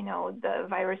 you know, the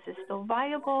virus is still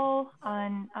viable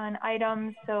on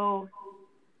items. So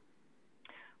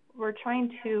we're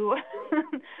trying to,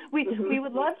 we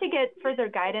would love to get further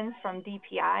guidance from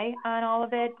DPI on all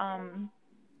of it.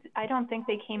 I don't think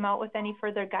they came out with any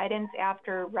further guidance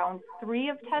after round 3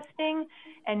 of testing,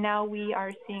 and now we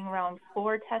are seeing round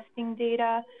 4 testing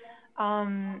data.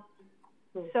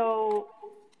 So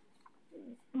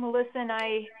Melissa and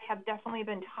I have definitely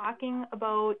been talking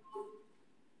about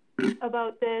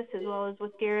this, as well as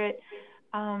with Garrett.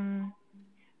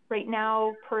 Right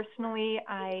now, personally,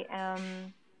 I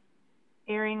am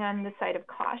erring on the side of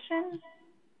caution.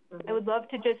 I would love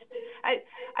to just,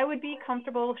 I would be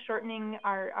comfortable shortening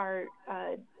our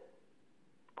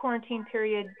quarantine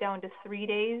period down to 3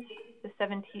 days, the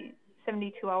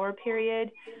 72-hour period.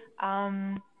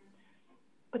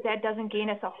 But that doesn't gain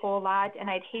us a whole lot, and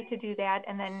I'd hate to do that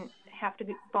and then have to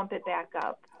bump it back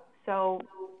up. So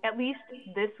at least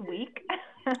this week,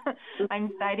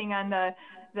 I'm siding on the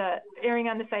erring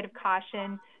on the side of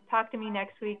caution. Talk to me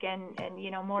next week, and you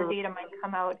know, more data might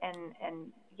come out,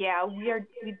 and yeah,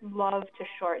 we'd love to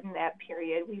shorten that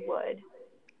period. We would.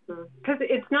 Because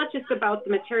it's not just about the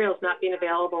materials not being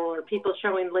available or people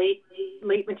showing late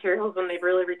materials when they've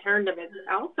really returned them. It's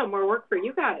also more work for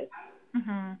you guys.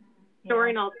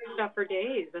 Storing all this stuff for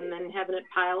days and then having it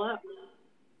pile up.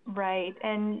 Right.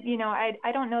 And, you know,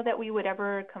 I don't know that we would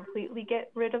ever completely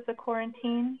get rid of the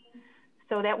quarantine.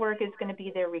 So that work is going to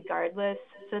be there regardless.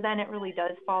 So then it really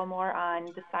does fall more on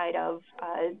the side of,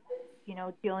 you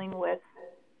know, dealing with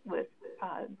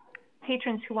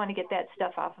patrons who want to get that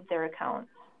stuff off of their accounts.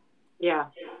 Yeah.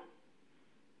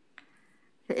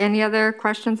 Any other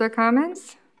questions or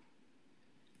comments?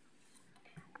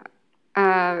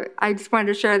 I just wanted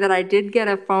to share that I did get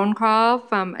a phone call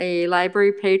from a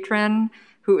library patron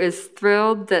who is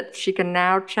thrilled that she can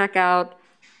now check out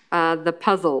the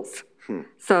puzzles.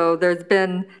 So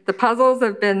the puzzles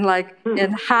have been like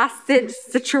in hostage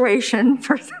situation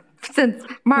since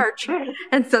March.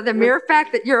 And so the mere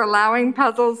fact that you're allowing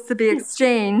puzzles to be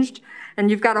exchanged,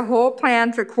 and you've got a whole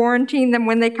plan to quarantine them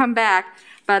when they come back,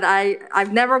 but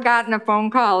I've never gotten a phone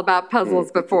call about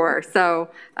puzzles before. So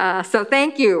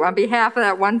thank you on behalf of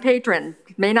that one patron.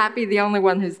 May not be the only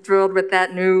one who's thrilled with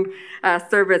that new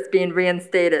service being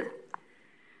reinstated.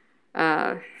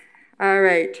 All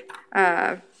right.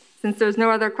 Since there's no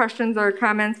other questions or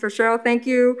comments for Cheryl, thank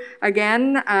you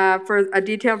again for a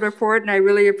detailed report, and I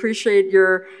really appreciate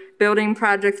your building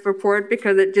projects report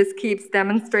because it just keeps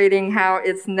demonstrating how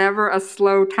it's never a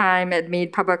slow time at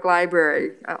Mead Public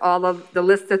Library. All of the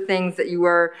list of things that you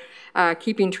are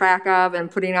keeping track of and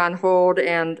putting on hold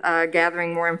and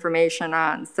gathering more information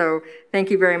on. So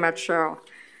thank you very much, Cheryl.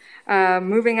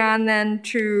 Moving on then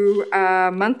to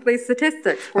monthly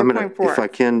statistics, 4.4. If I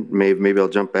can, maybe I'll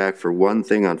jump back for one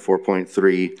thing on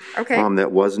 4.3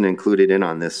 that wasn't included in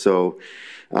on this. So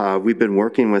we've been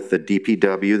working with the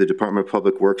DPW, the Department of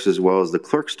Public Works, as well as the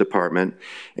Clerk's Department.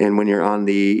 And when you're on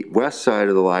the west side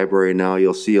of the library now,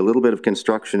 you'll see a little bit of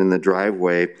construction in the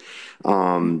driveway.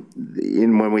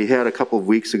 When we had a couple of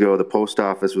weeks ago, the post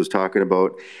office was talking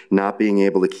about not being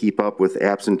able to keep up with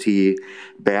absentee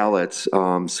ballots.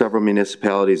 Several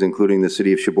municipalities, including the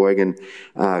city of Sheboygan,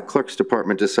 Clerk's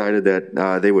Department decided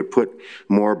that they would put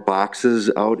more boxes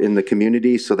out in the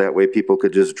community so that way people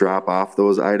could just drop off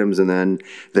those items and then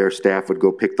their staff would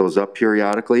go pick those up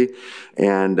periodically.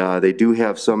 And they do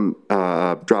have some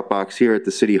drop box here at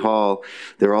the City Hall.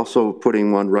 They're also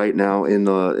putting one right now in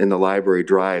the library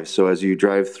drive. So as you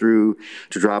drive through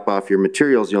to drop off your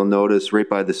materials, you'll notice right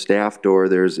by the staff door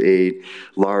there's a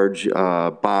large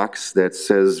box that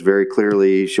says very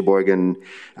clearly Sheboygan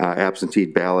absentee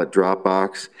ballot drop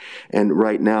box. And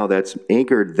right now that's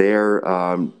anchored there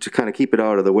to kind of keep it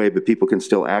out of the way, but people can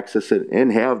still access it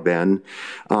and have been.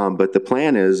 But the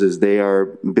plan is they are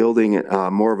building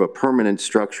more of a permanent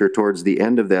structure towards the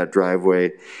end of that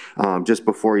driveway just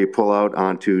before you pull out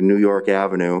onto New York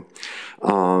Avenue.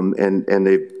 And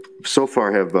they've so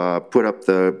far have put up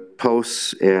the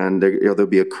posts, and there'll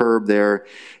be a curb there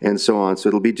and so on. So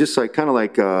it'll be just like kind of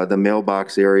like the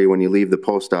mailbox area when you leave the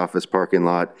post office parking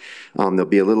lot. There'll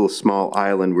be a little small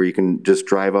island where you can just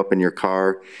drive up in your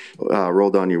car, roll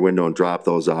down your window and drop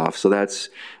those off. So that's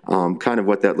kind of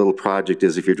what that little project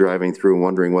is. If you're driving through and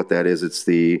wondering what that is, it's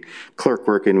the clerk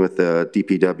working with the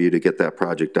DPW to get that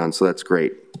project done. So that's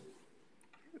great.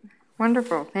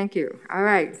 Wonderful, thank you. All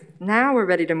right, now we're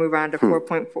ready to move on to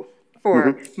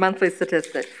 4.4, monthly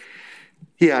statistics.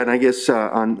 Yeah, and I guess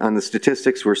on the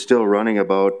statistics, we're still running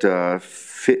about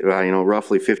roughly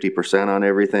 50% on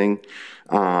everything.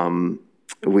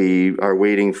 We are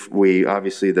waiting.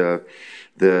 Obviously the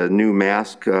new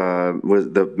mask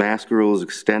the mask rule is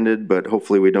extended, but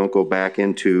hopefully we don't go back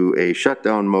into a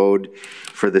shutdown mode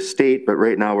for the state. But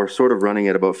right now we're sort of running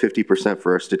at about 50%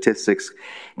 for our statistics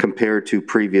compared to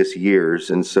previous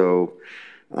years, and so.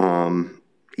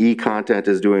 E-content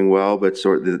is doing well, but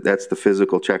that's the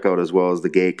physical checkout as well as the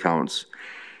gate counts.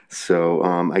 So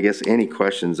I guess any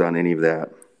questions on any of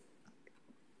that?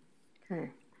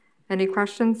 Okay. Any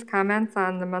questions, comments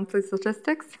on the monthly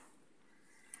statistics?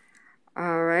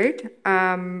 All right.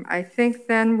 I think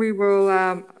then we will,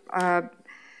 I'm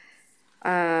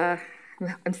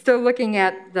still looking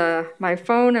at my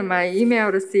phone and my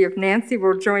email to see if Nancy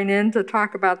will join in to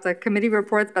talk about the committee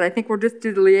reports, but I think we'll just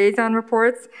do the liaison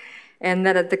reports. And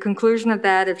that at the conclusion of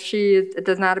that, if she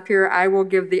does not appear, I will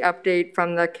give the update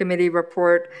from the committee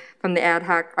report from the ad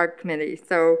hoc art committee.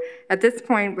 So at this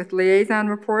point with liaison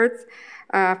reports,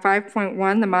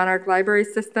 5.1, the Monarch Library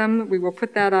System, we will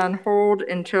put that on hold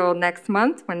until next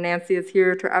month when Nancy is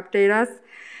here to update us.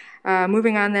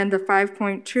 Moving on then to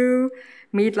 5.2,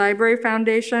 Mead Library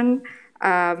Foundation.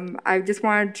 I just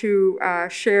wanted to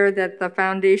share that the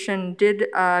foundation did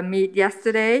meet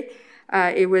yesterday.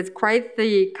 It was quite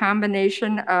the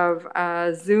combination of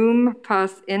Zoom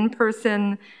plus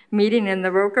in-person meeting in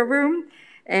the Roca room.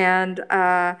 And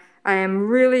I am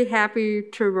really happy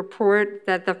to report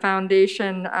that the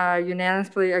foundation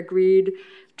unanimously agreed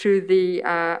to the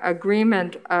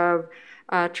agreement of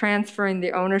transferring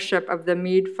the ownership of the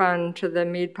Mead Fund to the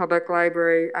Mead Public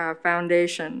Library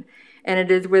Foundation. And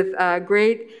it is with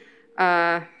great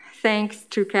thanks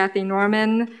to Kathy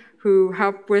Norman, who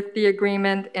helped with the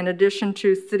agreement, in addition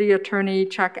to City Attorney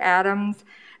Chuck Adams,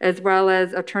 as well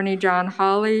as Attorney John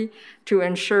Hawley, to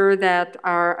ensure that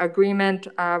our agreement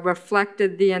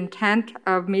reflected the intent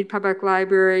of Mead Public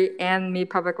Library and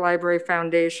Mead Public Library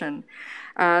Foundation.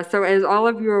 So as all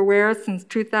of you are aware, since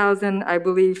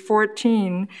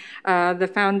 2014, the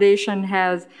foundation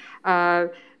has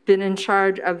been in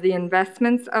charge of the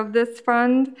investments of this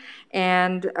fund.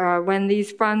 And when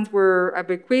these funds were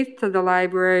bequeathed to the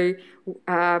library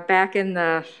back in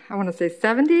the, I want to say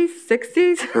 70s,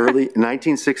 60s? Early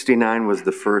 1969 was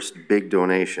the first big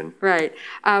donation. Right.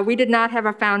 We did not have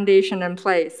a foundation in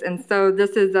place. And so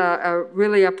this is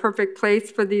really a perfect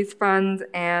place for these funds.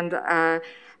 And I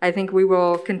think we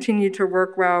will continue to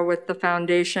work well with the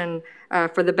foundation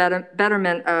for the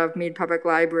betterment of Mead Public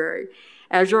Library.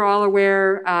 As you're all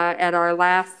aware, at our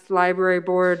last library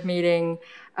board meeting,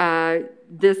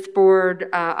 this board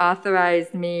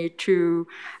authorized me to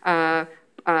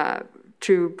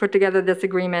put together this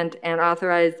agreement and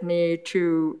authorized me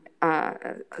to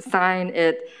sign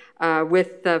it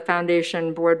with the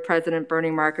foundation board president, Bernie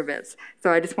Markovitz.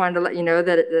 So I just wanted to let you know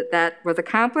that that was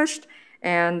accomplished,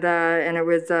 and it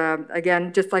was,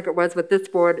 again, just like it was with this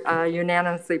board,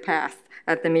 unanimously passed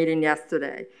at the meeting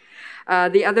yesterday.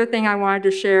 The other thing I wanted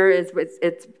to share is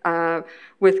it's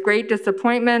with great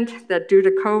disappointment that due to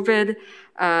COVID,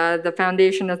 the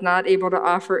foundation is not able to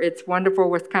offer its wonderful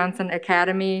Wisconsin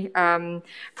Academy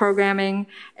programming,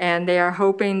 and they are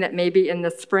hoping that maybe in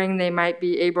the spring they might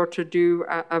be able to do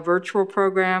a virtual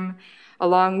program.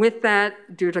 Along with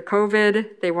that, due to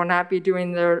COVID, they will not be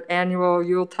doing their annual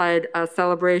Yuletide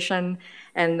celebration,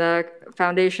 and the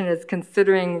foundation is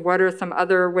considering what are some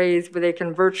other ways where they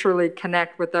can virtually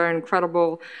connect with our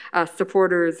incredible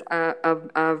supporters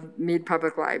of Mead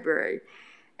Public Library.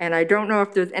 And I don't know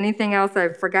if there's anything else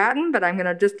I've forgotten, but I'm going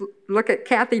to just look at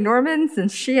Kathy Norman,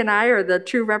 since she and I are the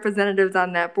two representatives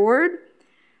on that board.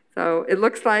 So it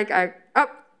looks like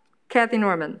Kathy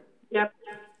Norman. Yep.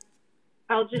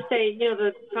 I'll just say,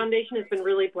 the foundation has been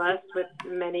really blessed with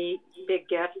many big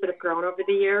gifts that have grown over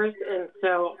the years. And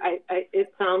so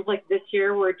it sounds like this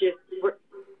year we're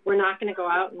not going to go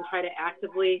out and try to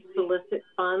actively solicit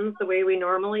funds the way we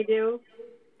normally do,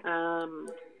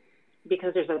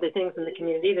 because there's other things in the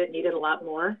community that need it a lot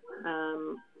more.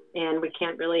 And we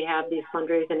can't really have these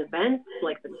fundraising events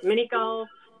like the mini golf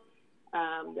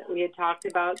that we had talked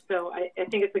about. So I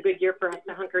think it's a good year for us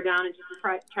to hunker down and just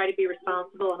try to be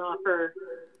responsible and offer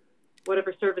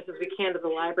whatever services we can to the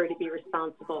library to be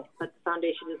responsible. But the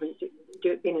foundation isn't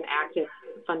being an active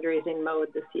fundraising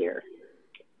mode this year.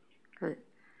 Great.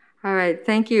 All right,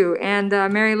 thank you. And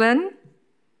Mary Lynn?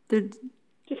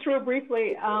 Just real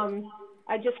briefly,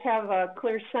 I just have a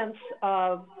clear sense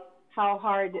of how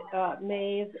hard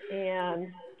Maeve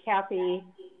and Kathy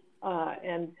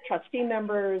and trustee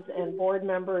members and board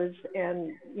members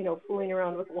and, you know, fooling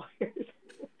around with wires.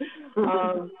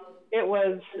 It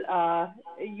was,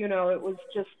 you know, it was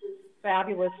just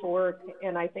fabulous work.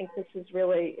 And I think this is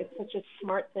really, it's such a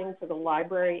smart thing for the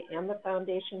library and the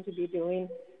foundation to be doing.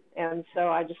 And so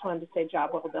I just wanted to say job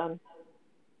well done.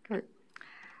 Good.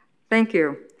 Thank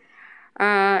you.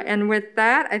 And with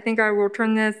that, I think I will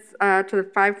turn this to the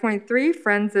 5.3,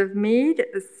 Friends of Mead.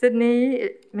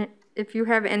 Sydney, if you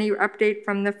have any update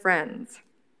from the Friends.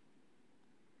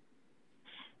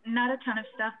 Not a ton of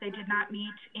stuff. They did not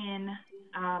meet in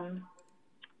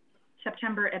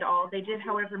September at all. They did,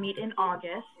 however, meet in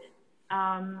August.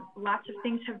 Lots of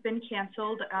things have been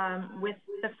canceled. With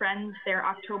the Friends, their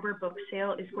October book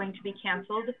sale is going to be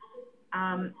canceled.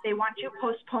 They want to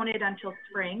postpone it until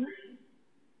spring.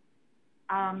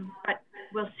 But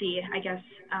we'll see, I guess.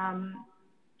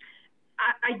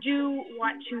 I do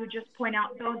want to just point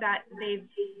out, though, that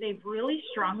they've really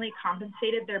strongly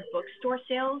compensated their bookstore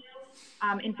sales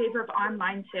in favor of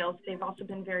online sales. They've also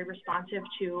been very responsive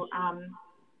to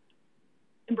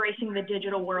embracing the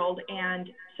digital world.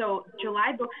 And so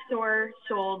July bookstore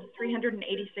sold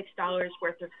 $386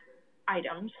 worth of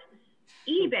items.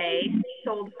 eBay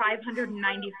sold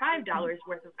 $595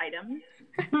 worth of items.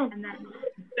 And then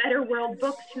Better World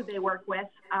Books, who they work with,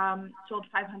 sold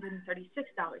 $536 worth of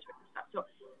stuff. So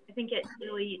I think it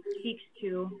really speaks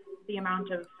to the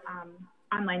amount of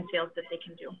online sales that they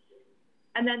can do.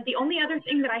 And then the only other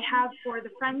thing that I have for the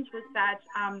Friends was that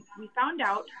we found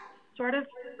out sort of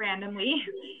randomly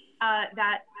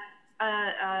that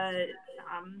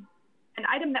an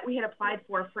item that we had applied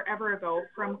for forever ago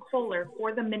from Kohler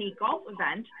for the mini golf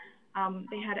event,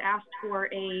 they had asked for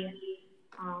a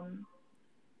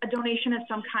donation of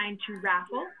some kind to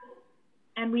raffle,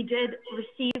 and we did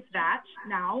receive that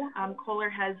now. Kohler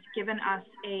has given us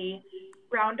a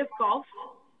round of golf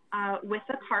with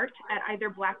a cart at either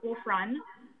Black Wolf Run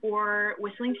or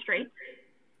Whistling Straits,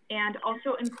 and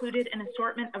also included an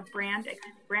assortment of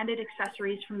branded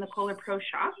accessories from the Kohler Pro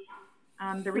Shop,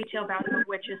 the retail value of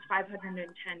which is $510.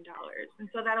 And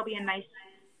so that'll be a nice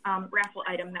raffle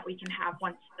item that we can have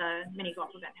once the mini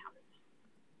golf event happens.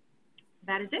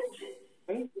 That is it.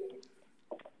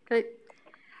 Great.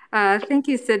 Thank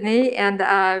you, Sydney. And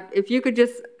if you could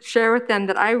just share with them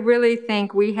that I really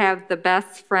think we have the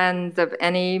best friends of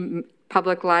any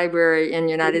public library in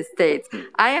the United States.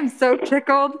 I am so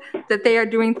tickled that they are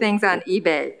doing things on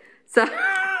eBay. So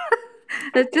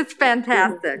it's just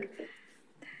fantastic.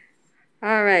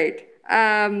 All right.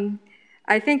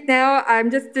 I think now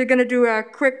I'm just going to do a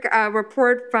quick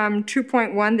report from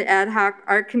 2.1, the Ad Hoc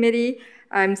Art Committee.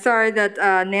 I'm sorry that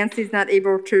Nancy's not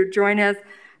able to join us.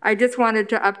 I just wanted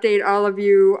to update all of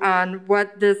you on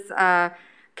what this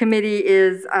committee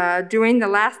is doing. The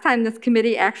last time this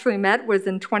committee actually met was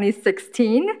in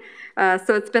 2016, so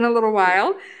it's been a little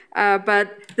while.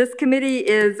 But this committee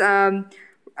is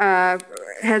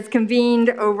has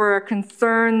convened over a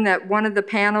concern that one of the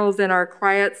panels in our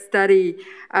quiet study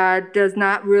does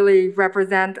not really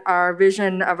represent our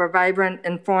vision of a vibrant,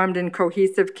 informed, and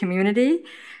cohesive community.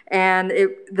 And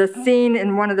the scene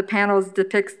in one of the panels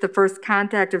depicts the first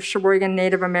contact of Sheboygan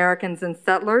Native Americans and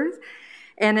settlers.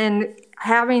 And in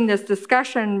having this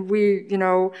discussion, we,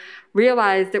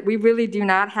 realized that we really do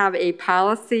not have a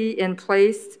policy in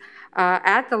place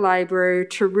at the library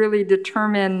to really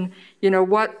determine,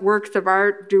 what works of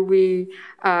art do we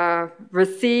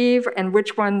receive and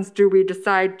which ones do we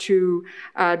decide to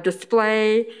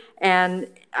display. And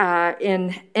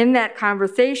in that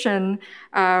conversation,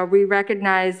 we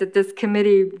recognize that this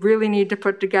committee really need to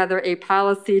put together a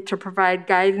policy to provide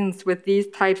guidance with these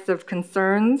types of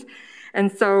concerns. And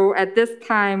so at this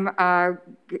time, our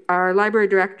library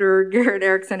director, Garrett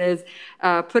Erickson, is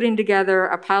putting together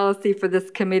a policy for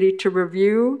this committee to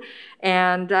review.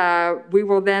 And we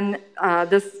will then,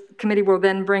 this committee will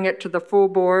then bring it to the full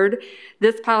board.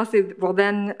 This policy will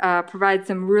then provide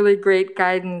some really great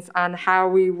guidance on how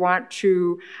we want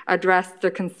to address the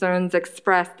concerns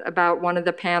expressed about one of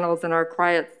the panels in our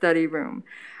quiet study room.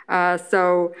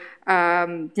 So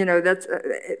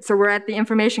we're at the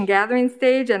information gathering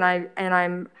stage, and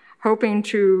I'm hoping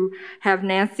to have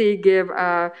Nancy give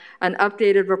an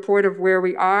updated report of where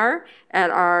we are at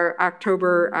our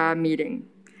October meeting.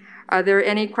 Are there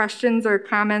any questions or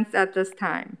comments at this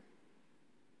time?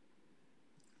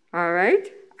 All right,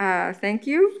 thank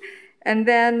you. And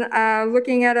then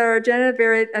looking at our agenda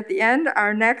very at the end,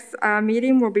 our next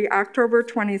meeting will be October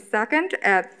 22nd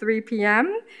at 3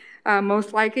 p.m.,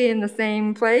 most likely in the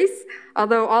same place,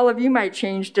 although all of you might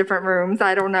change different rooms,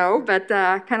 I don't know, but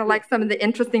kind of like some of the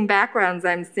interesting backgrounds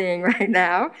I'm seeing right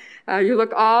now. You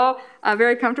look all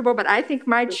very comfortable, but I think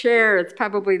my chair is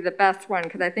probably the best one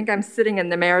because I think I'm sitting in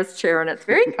the mayor's chair and it's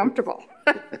very comfortable.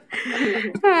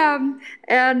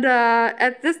 And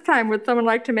at this time, would someone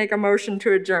like to make a motion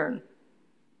to adjourn?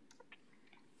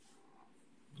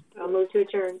 I'll move to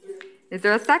adjourn. Is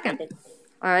there a second?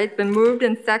 All right, been moved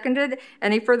and seconded.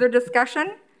 Any further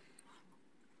discussion?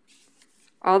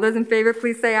 All those in favor,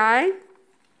 please say aye.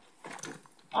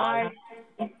 Aye.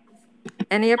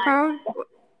 Any opposed?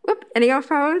 Whoop, any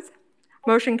opposed?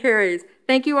 Motion carries.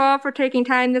 Thank you all for taking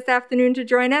time this afternoon to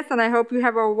join us, and I hope you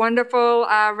have a wonderful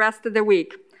rest of the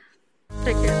week.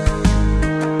 Take care.